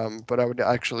 But I would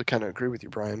actually kind of agree with you,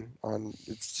 Brian, on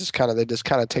it's just kind of, they just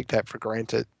kind of take that for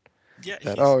granted. Yeah.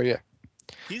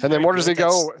 And then where does he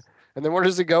go? And then where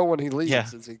does he go when he leaves? Yeah.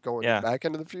 Is he going back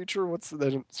into the future?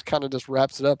 It kind of just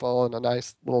wraps it up all in a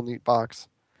nice little neat box.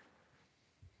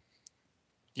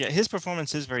 Yeah, his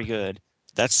performance is very good.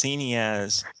 That scene he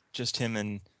has, just him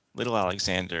and little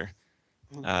Alexander,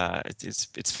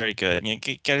 it's very good. You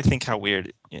got to think how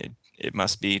weird it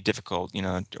must be difficult,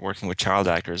 working with child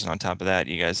actors, and on top of that,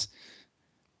 you guys,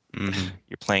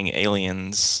 you're playing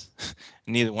aliens.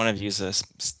 Neither one of you is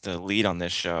the lead on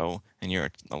this show, and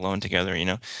you're alone together,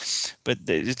 But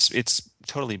it's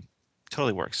totally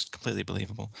works, completely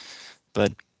believable.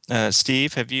 But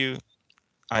Steve, have you?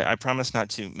 I promise not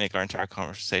to make our entire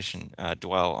conversation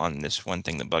dwell on this one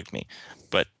thing that bugged me,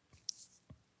 but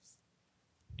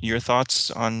your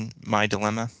thoughts on my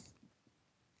dilemma?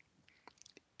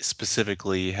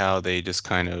 Specifically, how they just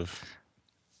kind of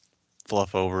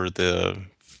fluff over the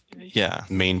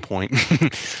main point.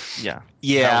 Yeah.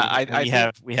 Yeah,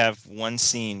 We have one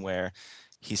scene where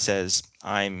he says,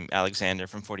 "I'm Alexander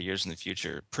from 40 years in the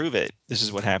future. Prove it. This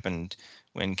is what happened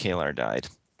when Kalar died."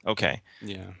 Okay.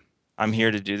 Yeah. I'm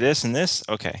here to do this and this.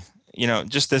 Okay.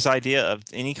 Just this idea of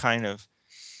any kind of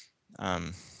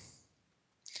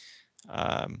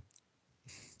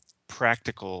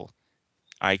practical,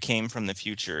 I came from the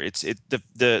future.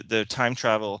 The time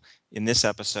travel in this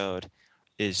episode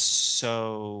is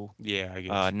so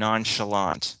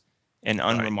nonchalant and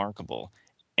unremarkable,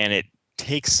 and it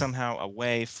takes somehow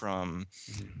away from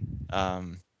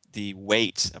the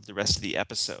weight of the rest of the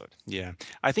episode. Yeah,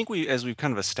 I think as we've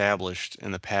kind of established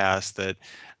in the past, that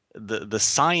the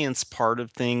science part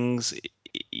of things,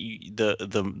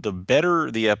 the better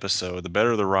the episode, the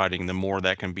better the writing, the more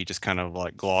that can be just kind of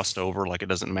like glossed over, like it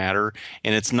doesn't matter.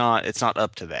 And it's not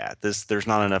up to that. There's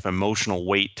not enough emotional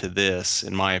weight to this,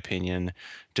 in my opinion,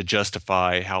 to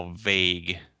justify how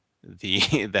vague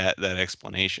that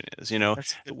explanation is.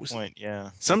 That's a good point.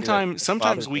 Yeah.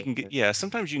 Sometimes we can get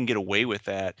sometimes you can get away with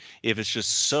that if it's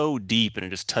just so deep and it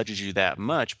just touches you that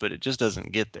much, but it just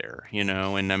doesn't get there,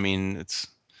 and I mean it's.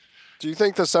 Do you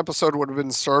think this episode would have been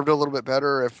served a little bit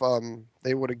better if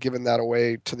they would have given that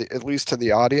away at least to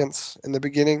the audience in the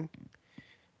beginning?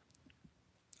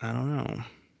 I don't know.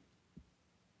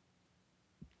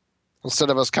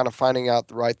 Instead of us kind of finding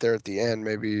out right there at the end,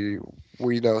 maybe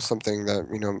we know something that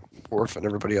Worf and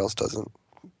everybody else doesn't.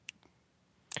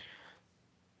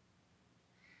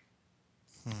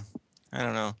 I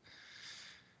don't know.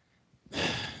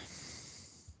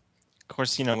 Of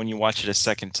course, when you watch it a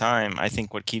second time, I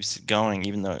think what keeps it going,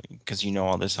 even though, because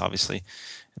all this obviously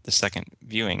at the second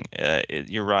viewing,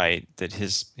 you're right that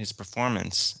his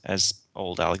performance as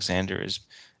old Alexander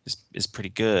is pretty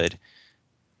good,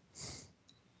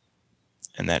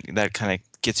 and that kind of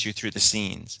gets you through the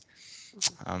scenes.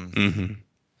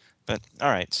 But all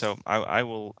right, so I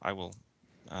will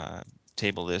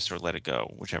table this or let it go,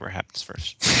 whichever happens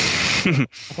first.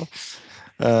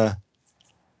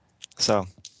 So,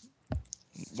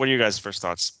 what are your guys' first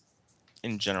thoughts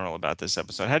in general about this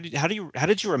episode? How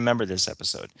did you remember this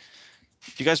episode?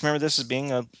 Do you guys remember this as being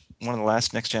one of the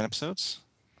last Next Gen episodes?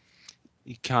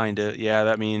 Kind of, yeah.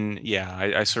 I mean, yeah,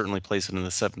 I certainly place it in the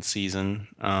 7th season,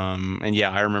 and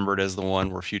yeah, I remember it as the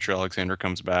one where Future Alexander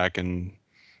comes back and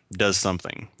does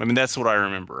something. I mean, that's what I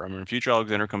remember. I mean, Future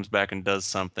Alexander comes back and does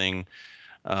something,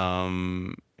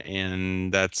 and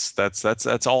that's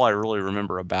all I really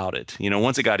remember about it.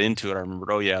 Once it got into it, I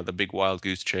remembered, oh yeah, the big wild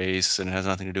goose chase, and it has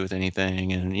nothing to do with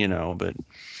anything, and but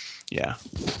yeah.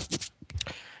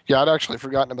 Yeah, I'd actually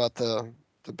forgotten about the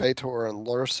B'Etor and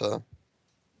Lursa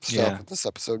stuff with this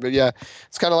episode, but yeah,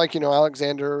 it's kind of like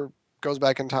Alexander goes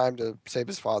back in time to save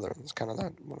his father. It's kind of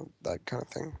that kind of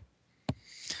thing.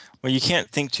 Well, you can't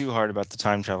think too hard about the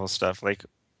time travel stuff. Like,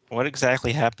 what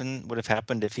exactly would have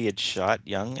happened if he had shot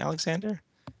young Alexander?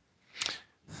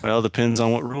 Well, it depends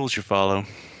on what rules you follow.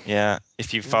 Yeah,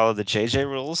 if you follow the JJ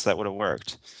rules, that would have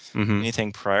worked.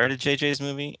 Anything prior to JJ's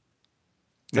movie?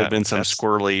 There'd been some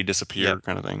squirrely disappear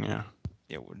kind of thing, yeah.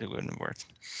 Yeah, it wouldn't have worked.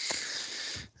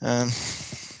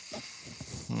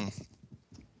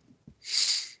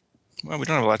 Well, we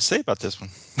don't have a lot to say about this one.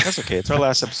 That's okay. It's our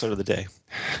last episode of the day.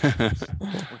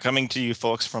 We're coming to you,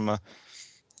 folks, from a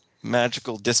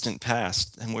magical, distant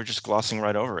past, and we're just glossing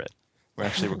right over it. We're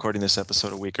actually recording this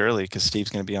episode a week early because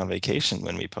Steve's going to be on vacation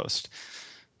when we post.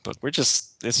 But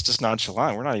it's just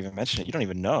nonchalant. We're not even mentioning it. You don't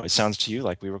even know. It sounds to you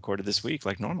like we recorded this week,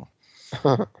 like normal.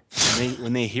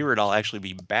 When they hear it, I'll actually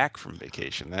be back from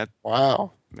vacation. That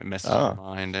messes my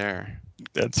mind there.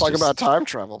 Let's talk about time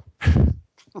travel.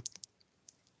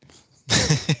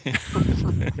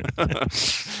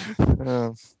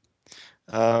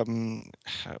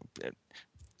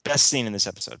 Best scene in this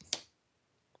episode?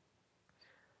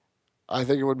 I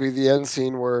think it would be the end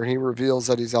scene where he reveals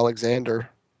that he's Alexander,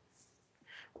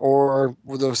 or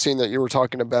the scene that you were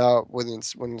talking about when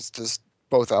it's just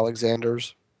both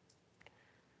Alexanders.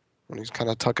 when he's kind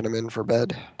of tucking him in for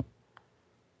bed.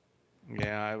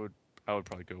 Yeah, I would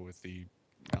probably go with the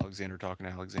Alexander talking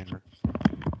to Alexander.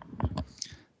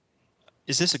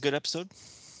 Is this a good episode?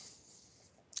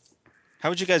 How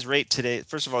would you guys rate today?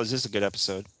 First of all, is this a good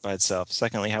episode by itself?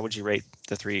 Secondly, how would you rate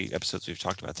the 3 episodes we've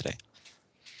talked about today?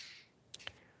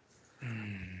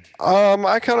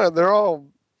 They're all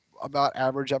about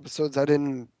average episodes. I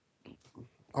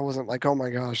wasn't like, oh my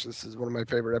gosh, this is one of my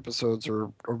favorite episodes,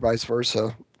 or vice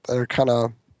versa. They're kind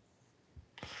of,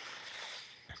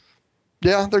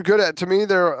 yeah, they're good to me.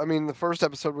 The first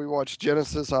episode we watched,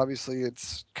 Genesis, obviously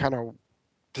it's kind of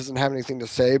doesn't have anything to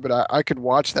say, but I could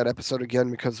watch that episode again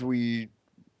because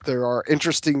there are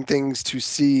interesting things to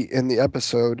see in the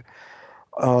episode.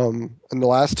 And the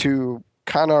last 2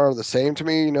 kind of are the same to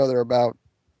me. They're about,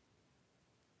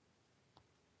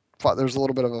 there's a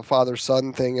little bit of a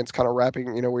father-son thing. It's kind of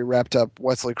wrapping, we wrapped up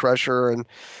Wesley Crusher, and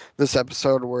this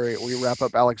episode where we wrap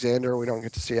up Alexander, we don't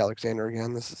get to see Alexander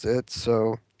again. This is it.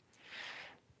 So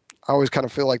I always kind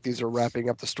of feel like these are wrapping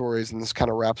up the stories, and this kind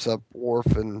of wraps up Worf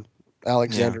and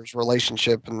Alexander's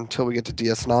relationship until we get to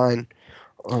DS9.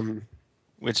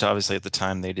 Which obviously at the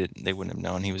time they wouldn't have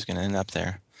known he was going to end up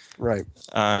there. Right.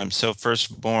 So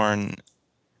Firstborn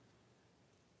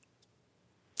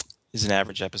is an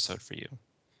average episode for you.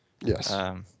 Yes.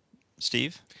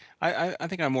 Steve? I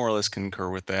think I more or less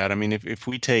concur with that. I mean, if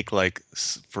we take like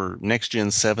for Next Gen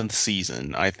 7th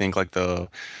season, I think like the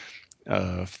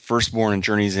Firstborn and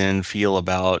Journey's End feel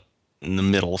about in the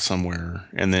middle somewhere,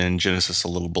 and then Genesis a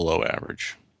little below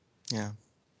average. Yeah.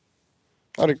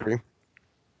 I'd agree.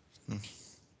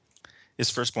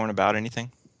 Is Firstborn about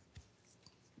anything?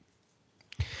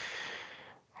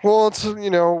 Well, it's,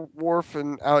 Worf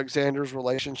and Alexander's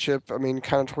relationship. I mean,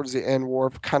 kind of towards the end,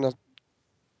 Worf kind of,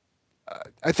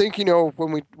 I think,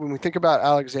 when we think about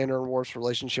Alexander and Worf's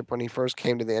relationship when he first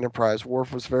came to the Enterprise,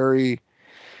 Worf was very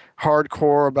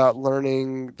hardcore about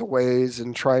learning the ways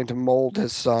and trying to mold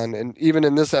his son. And even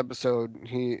in this episode,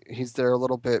 he's there a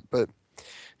little bit, but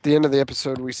at the end of the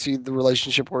episode, we see the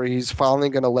relationship where he's finally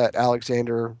going to let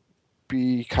Alexander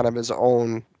be kind of his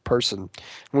own person.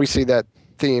 And we see that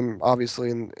theme obviously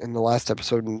in the last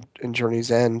episode in Journey's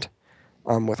End,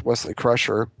 with Wesley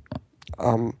Crusher.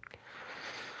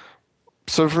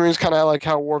 So for me, it's kind of like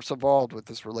how Worf's evolved with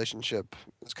this relationship.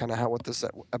 It's kind of what this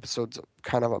episode's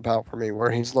kind of about for me,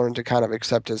 where he's learned to kind of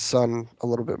accept his son a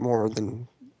little bit more than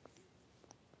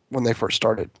when they first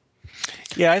started.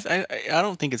 Yeah, I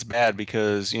don't think it's bad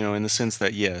because, in the sense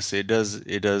that, yes, it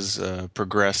does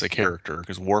progress a character,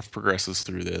 because Worf progresses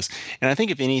through this. And I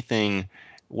think if anything,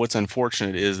 what's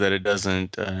unfortunate is that it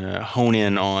doesn't hone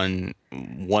in on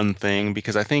one thing,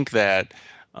 because I think that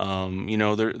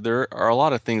there are a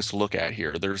lot of things to look at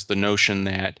here. There's the notion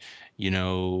that,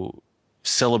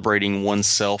 celebrating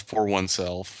oneself for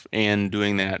oneself and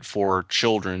doing that for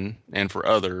children and for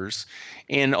others.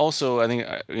 And also, I think,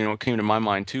 what came to my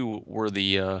mind too was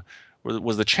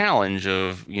the challenge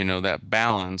of, that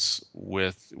balance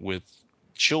with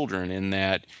children, in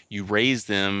that you raise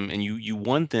them and you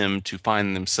want them to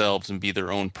find themselves and be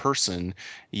their own person,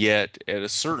 yet at a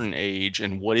certain age,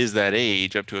 and what is that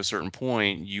age, up to a certain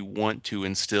point, you want to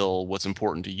instill what's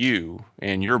important to you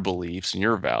and your beliefs and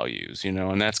your values,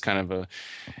 and that's kind of a,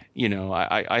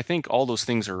 I think all those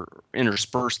things are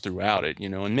interspersed throughout it,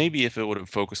 and maybe if it would have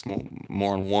focused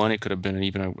more on one, it could have been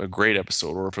even a great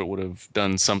episode, or if it would have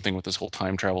done something with this whole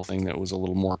time travel thing that was a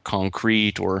little more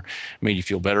concrete or made you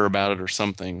feel better about it or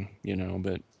something,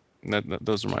 but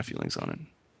those are my feelings on it.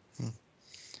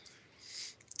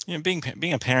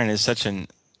 Being a parent is such an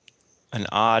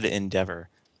odd endeavor.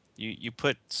 You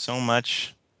put so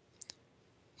much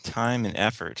time and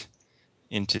effort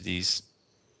into these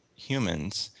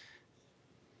humans,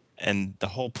 and the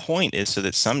whole point is so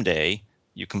that someday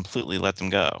you completely let them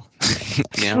go.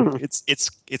 It's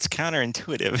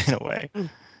counterintuitive in a way,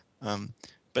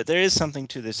 but there is something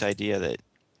to this idea that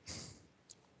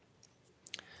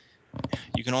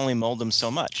you can only mold them so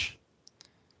much,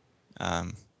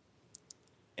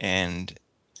 and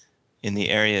in the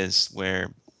areas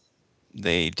where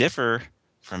they differ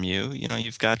from you, you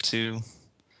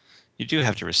do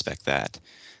have to respect that,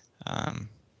 and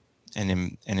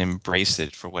embrace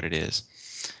it for what it is.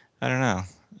 I don't know.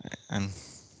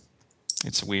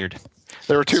 It's weird.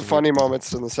 There were 2 funny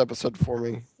moments in this episode for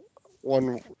me.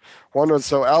 One was,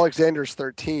 so Alexander's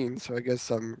 13, so I guess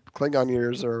Klingon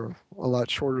years are a lot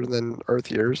shorter than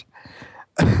Earth years.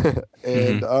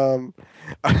 And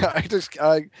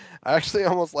I actually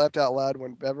almost laughed out loud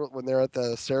when they're at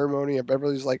the ceremony and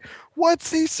Beverly's like,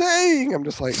 "What's he saying?" I'm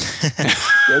just like,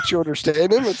 "Don't you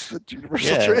understand him? It's the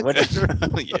universal translator."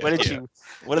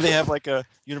 What do they have, like a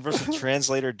universal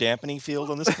translator dampening field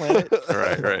on this planet?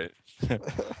 Right.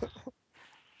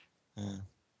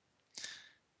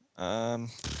 All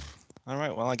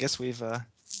right. Well, I guess we've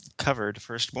covered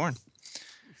Firstborn.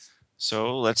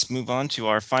 So let's move on to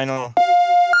our final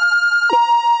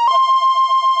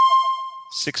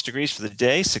 6 degrees for the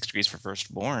day. 6 degrees for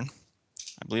Firstborn.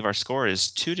 I believe our score is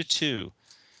 2-2.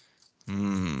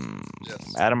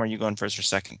 Yes. Adam, are you going first or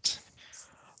second?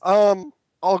 I'll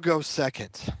go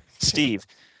second. Steve,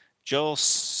 Joel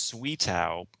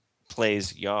Sweetow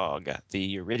plays Yog,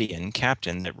 the Iridian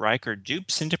captain that Riker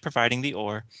dupes into providing the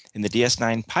ore. In the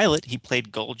DS9 pilot, he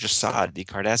played Gul Jasad, the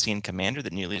Cardassian commander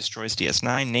that nearly destroys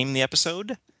DS9. Name the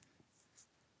episode.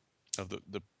 Of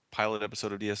the pilot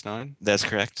episode of DS9? That's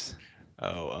correct.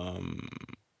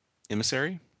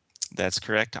 Emissary? That's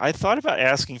correct. I thought about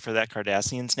asking for that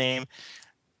Cardassian's name,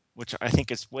 which I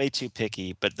think is way too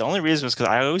picky, but the only reason was because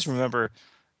I always remember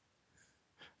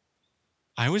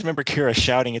Kira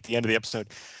shouting at the end of the episode,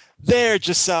 "There,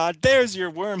 Jasad, there's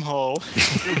your wormhole."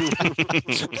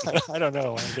 I don't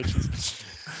know.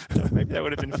 Maybe that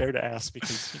would have been fair to ask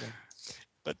because,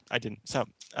 but I didn't. So,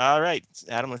 all right,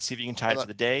 Adam, let's see if you can tie it for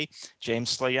the day.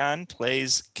 James Sloyan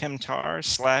plays Kemtar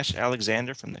 /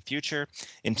 Alexander from the future.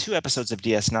 In 2 episodes of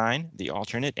DS9, The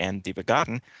Alternate and The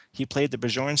Begotten, he played the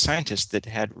Bajoran scientist that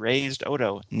had raised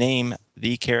Odo. Name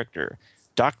the character.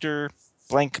 Dr.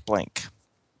 Blank Blank.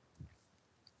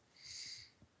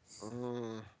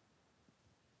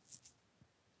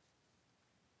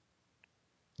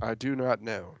 I do not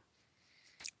know.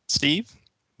 Steve?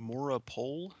 Mora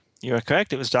Pole? You are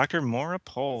correct. It was Dr. Mora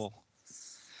Pole.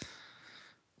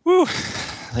 Woo!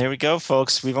 There we go,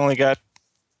 folks. We've only got,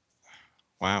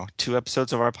 2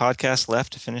 episodes of our podcast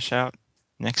left to finish out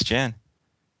Next Gen.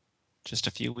 Just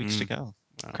a few weeks to go.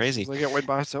 Wow. Crazy. They get went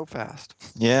by so fast.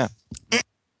 Yeah.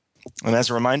 And as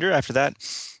a reminder, after that,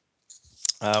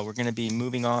 we're going to be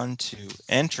moving on to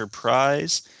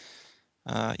Enterprise.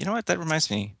 You know what? That reminds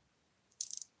me.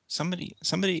 A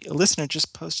listener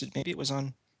just posted, maybe it was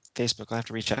on Facebook, I'll have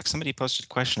to recheck. Somebody posted a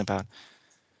question about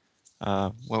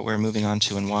what we're moving on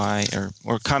to and why,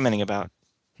 or commenting about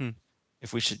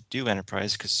if we should do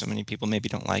Enterprise because so many people maybe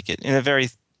don't like it in a very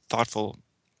thoughtful,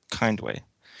 kind way.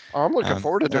 I'm looking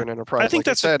forward to doing Enterprise. I think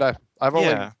I've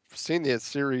only seen the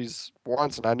series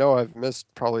once, and I know I've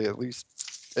missed probably at least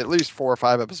 4 or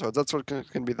 5 episodes. That's what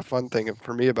can be the fun thing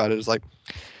for me about it is like,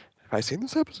 have I seen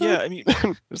this episode? Yeah, I mean,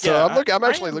 I'm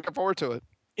actually looking forward to it.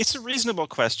 It's a reasonable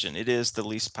question. It is the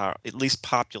least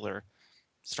popular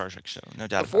Star Trek show, no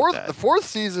doubt about that. The 4th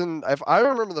season, I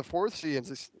remember the 4th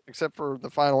season, except for the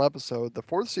final episode. The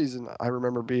 4th season, I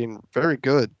remember being very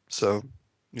good. So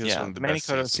yeah, the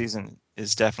Manikoto season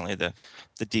is definitely the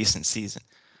decent season.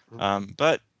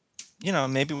 But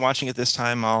maybe watching it this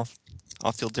time, I'll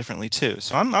feel differently too.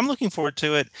 So I'm looking forward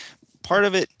to it. Part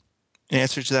of it, in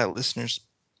answer to that listener's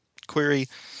query,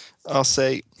 I'll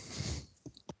say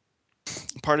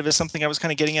part of it is something I was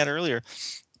kind of getting at earlier.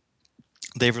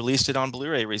 They've released it on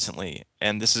Blu-ray recently,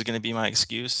 and this is going to be my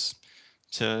excuse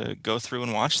to go through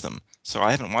and watch them. So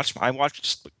I haven't watched. I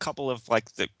watched a couple of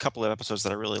episodes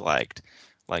that I really liked,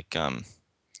 like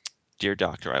Dear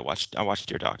Doctor. I watched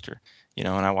Dear Doctor, and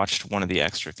I watched one of the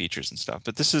extra features and stuff.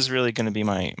 But this is really going to be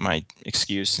my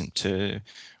excuse to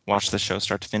watch the show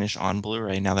start to finish on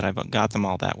Blu-ray now that I've got them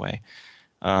all that way.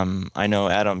 I know,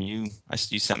 Adam, you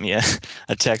sent me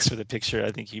a text with a picture.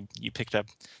 I think you picked up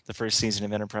the first season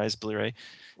of Enterprise Blu-ray.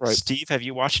 Right. Steve, have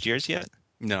you watched yours yet?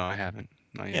 No, I haven't.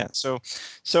 Not yet. Yeah.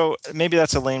 So maybe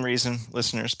that's a lame reason,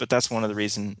 listeners, but that's one of the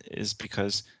reasons is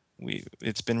because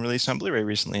it's been released on Blu-ray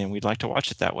recently, and we'd like to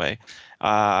watch it that way.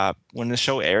 When the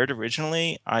show aired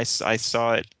originally, I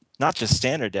saw it not just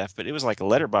standard def, but it was like a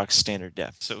letterbox standard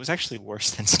def. So it was actually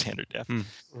worse than standard def.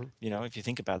 If you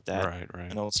think about that,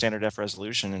 right. An old standard def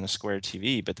resolution and a square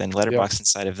TV, but then letterbox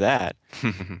inside of that.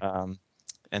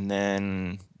 And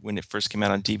then when it first came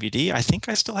out on DVD, I think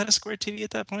I still had a square TV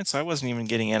at that point. So I wasn't even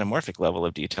getting anamorphic level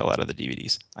of detail out of the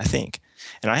DVDs, I think.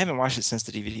 And I haven't watched it since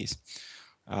the DVDs.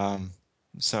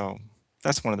 So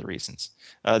that's one of the reasons.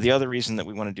 The other reason that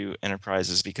we want to do Enterprise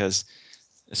is because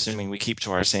assuming we keep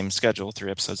to our same schedule, 3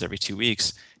 episodes every 2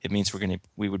 weeks, it means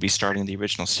we would be starting the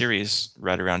original series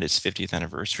right around its 50th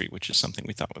anniversary, which is something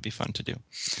we thought would be fun to do.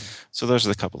 So those are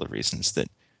the couple of reasons that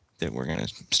we're going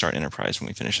to start Enterprise when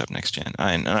we finish up Next Gen.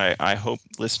 And I hope,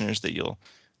 listeners, that you'll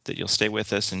stay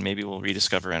with us, and maybe we'll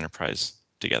rediscover Enterprise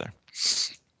together.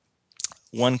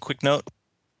 One quick note: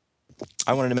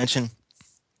 I wanted to mention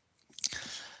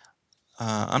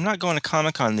I'm not going to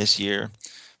Comic-Con this year,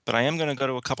 but I am going to go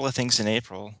to a couple of things in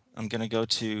April. I'm going to go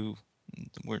to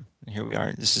here we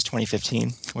are. This is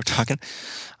 2015. We're talking.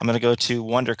 I'm going to go to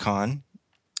WonderCon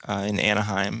in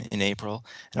Anaheim in April,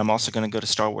 and I'm also going to go to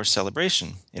Star Wars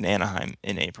Celebration in Anaheim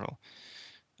in April.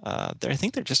 I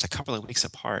think they're just a couple of weeks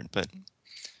apart, but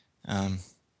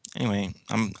anyway,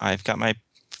 I've got my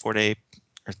 4-day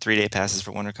or 3-day passes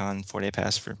for WonderCon, 4-day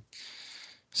pass for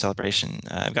Celebration.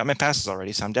 I've got my passes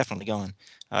already, so I'm definitely going.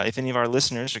 If any of our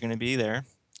listeners are going to be there,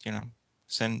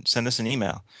 send us an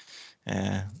email.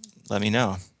 Let me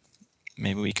know.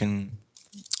 Maybe we can,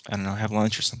 I don't know, have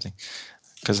lunch or something.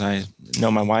 Because I know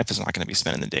my wife is not going to be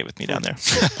spending the day with me down there.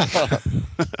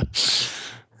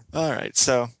 All right.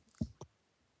 So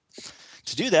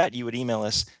to do that, you would email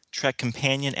us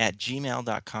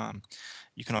trekcompanion@gmail.com.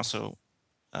 You can also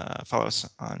follow us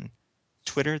on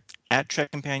Twitter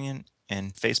 @trekcompanion,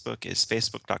 and Facebook is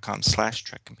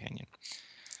facebook.com/trekcompanion.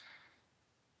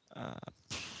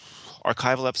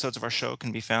 Archival episodes of our show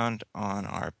can be found on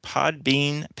our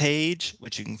Podbean page,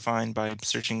 which you can find by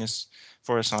searching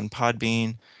for us on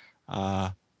Podbean.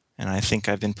 And I think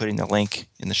I've been putting the link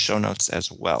in the show notes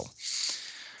as well.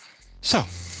 So,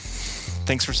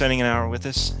 thanks for spending an hour with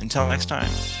us. Until next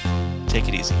time, take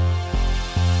it easy.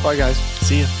 Bye, guys.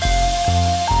 See ya.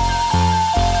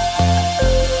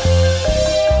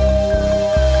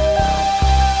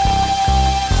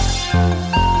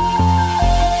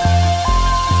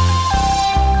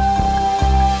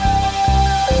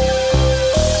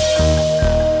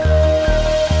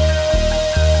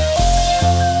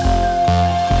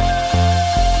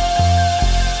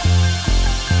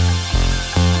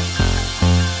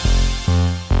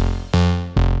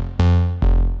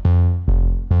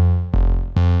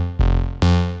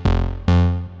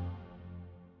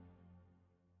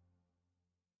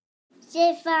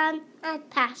 Stefan had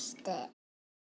passed it.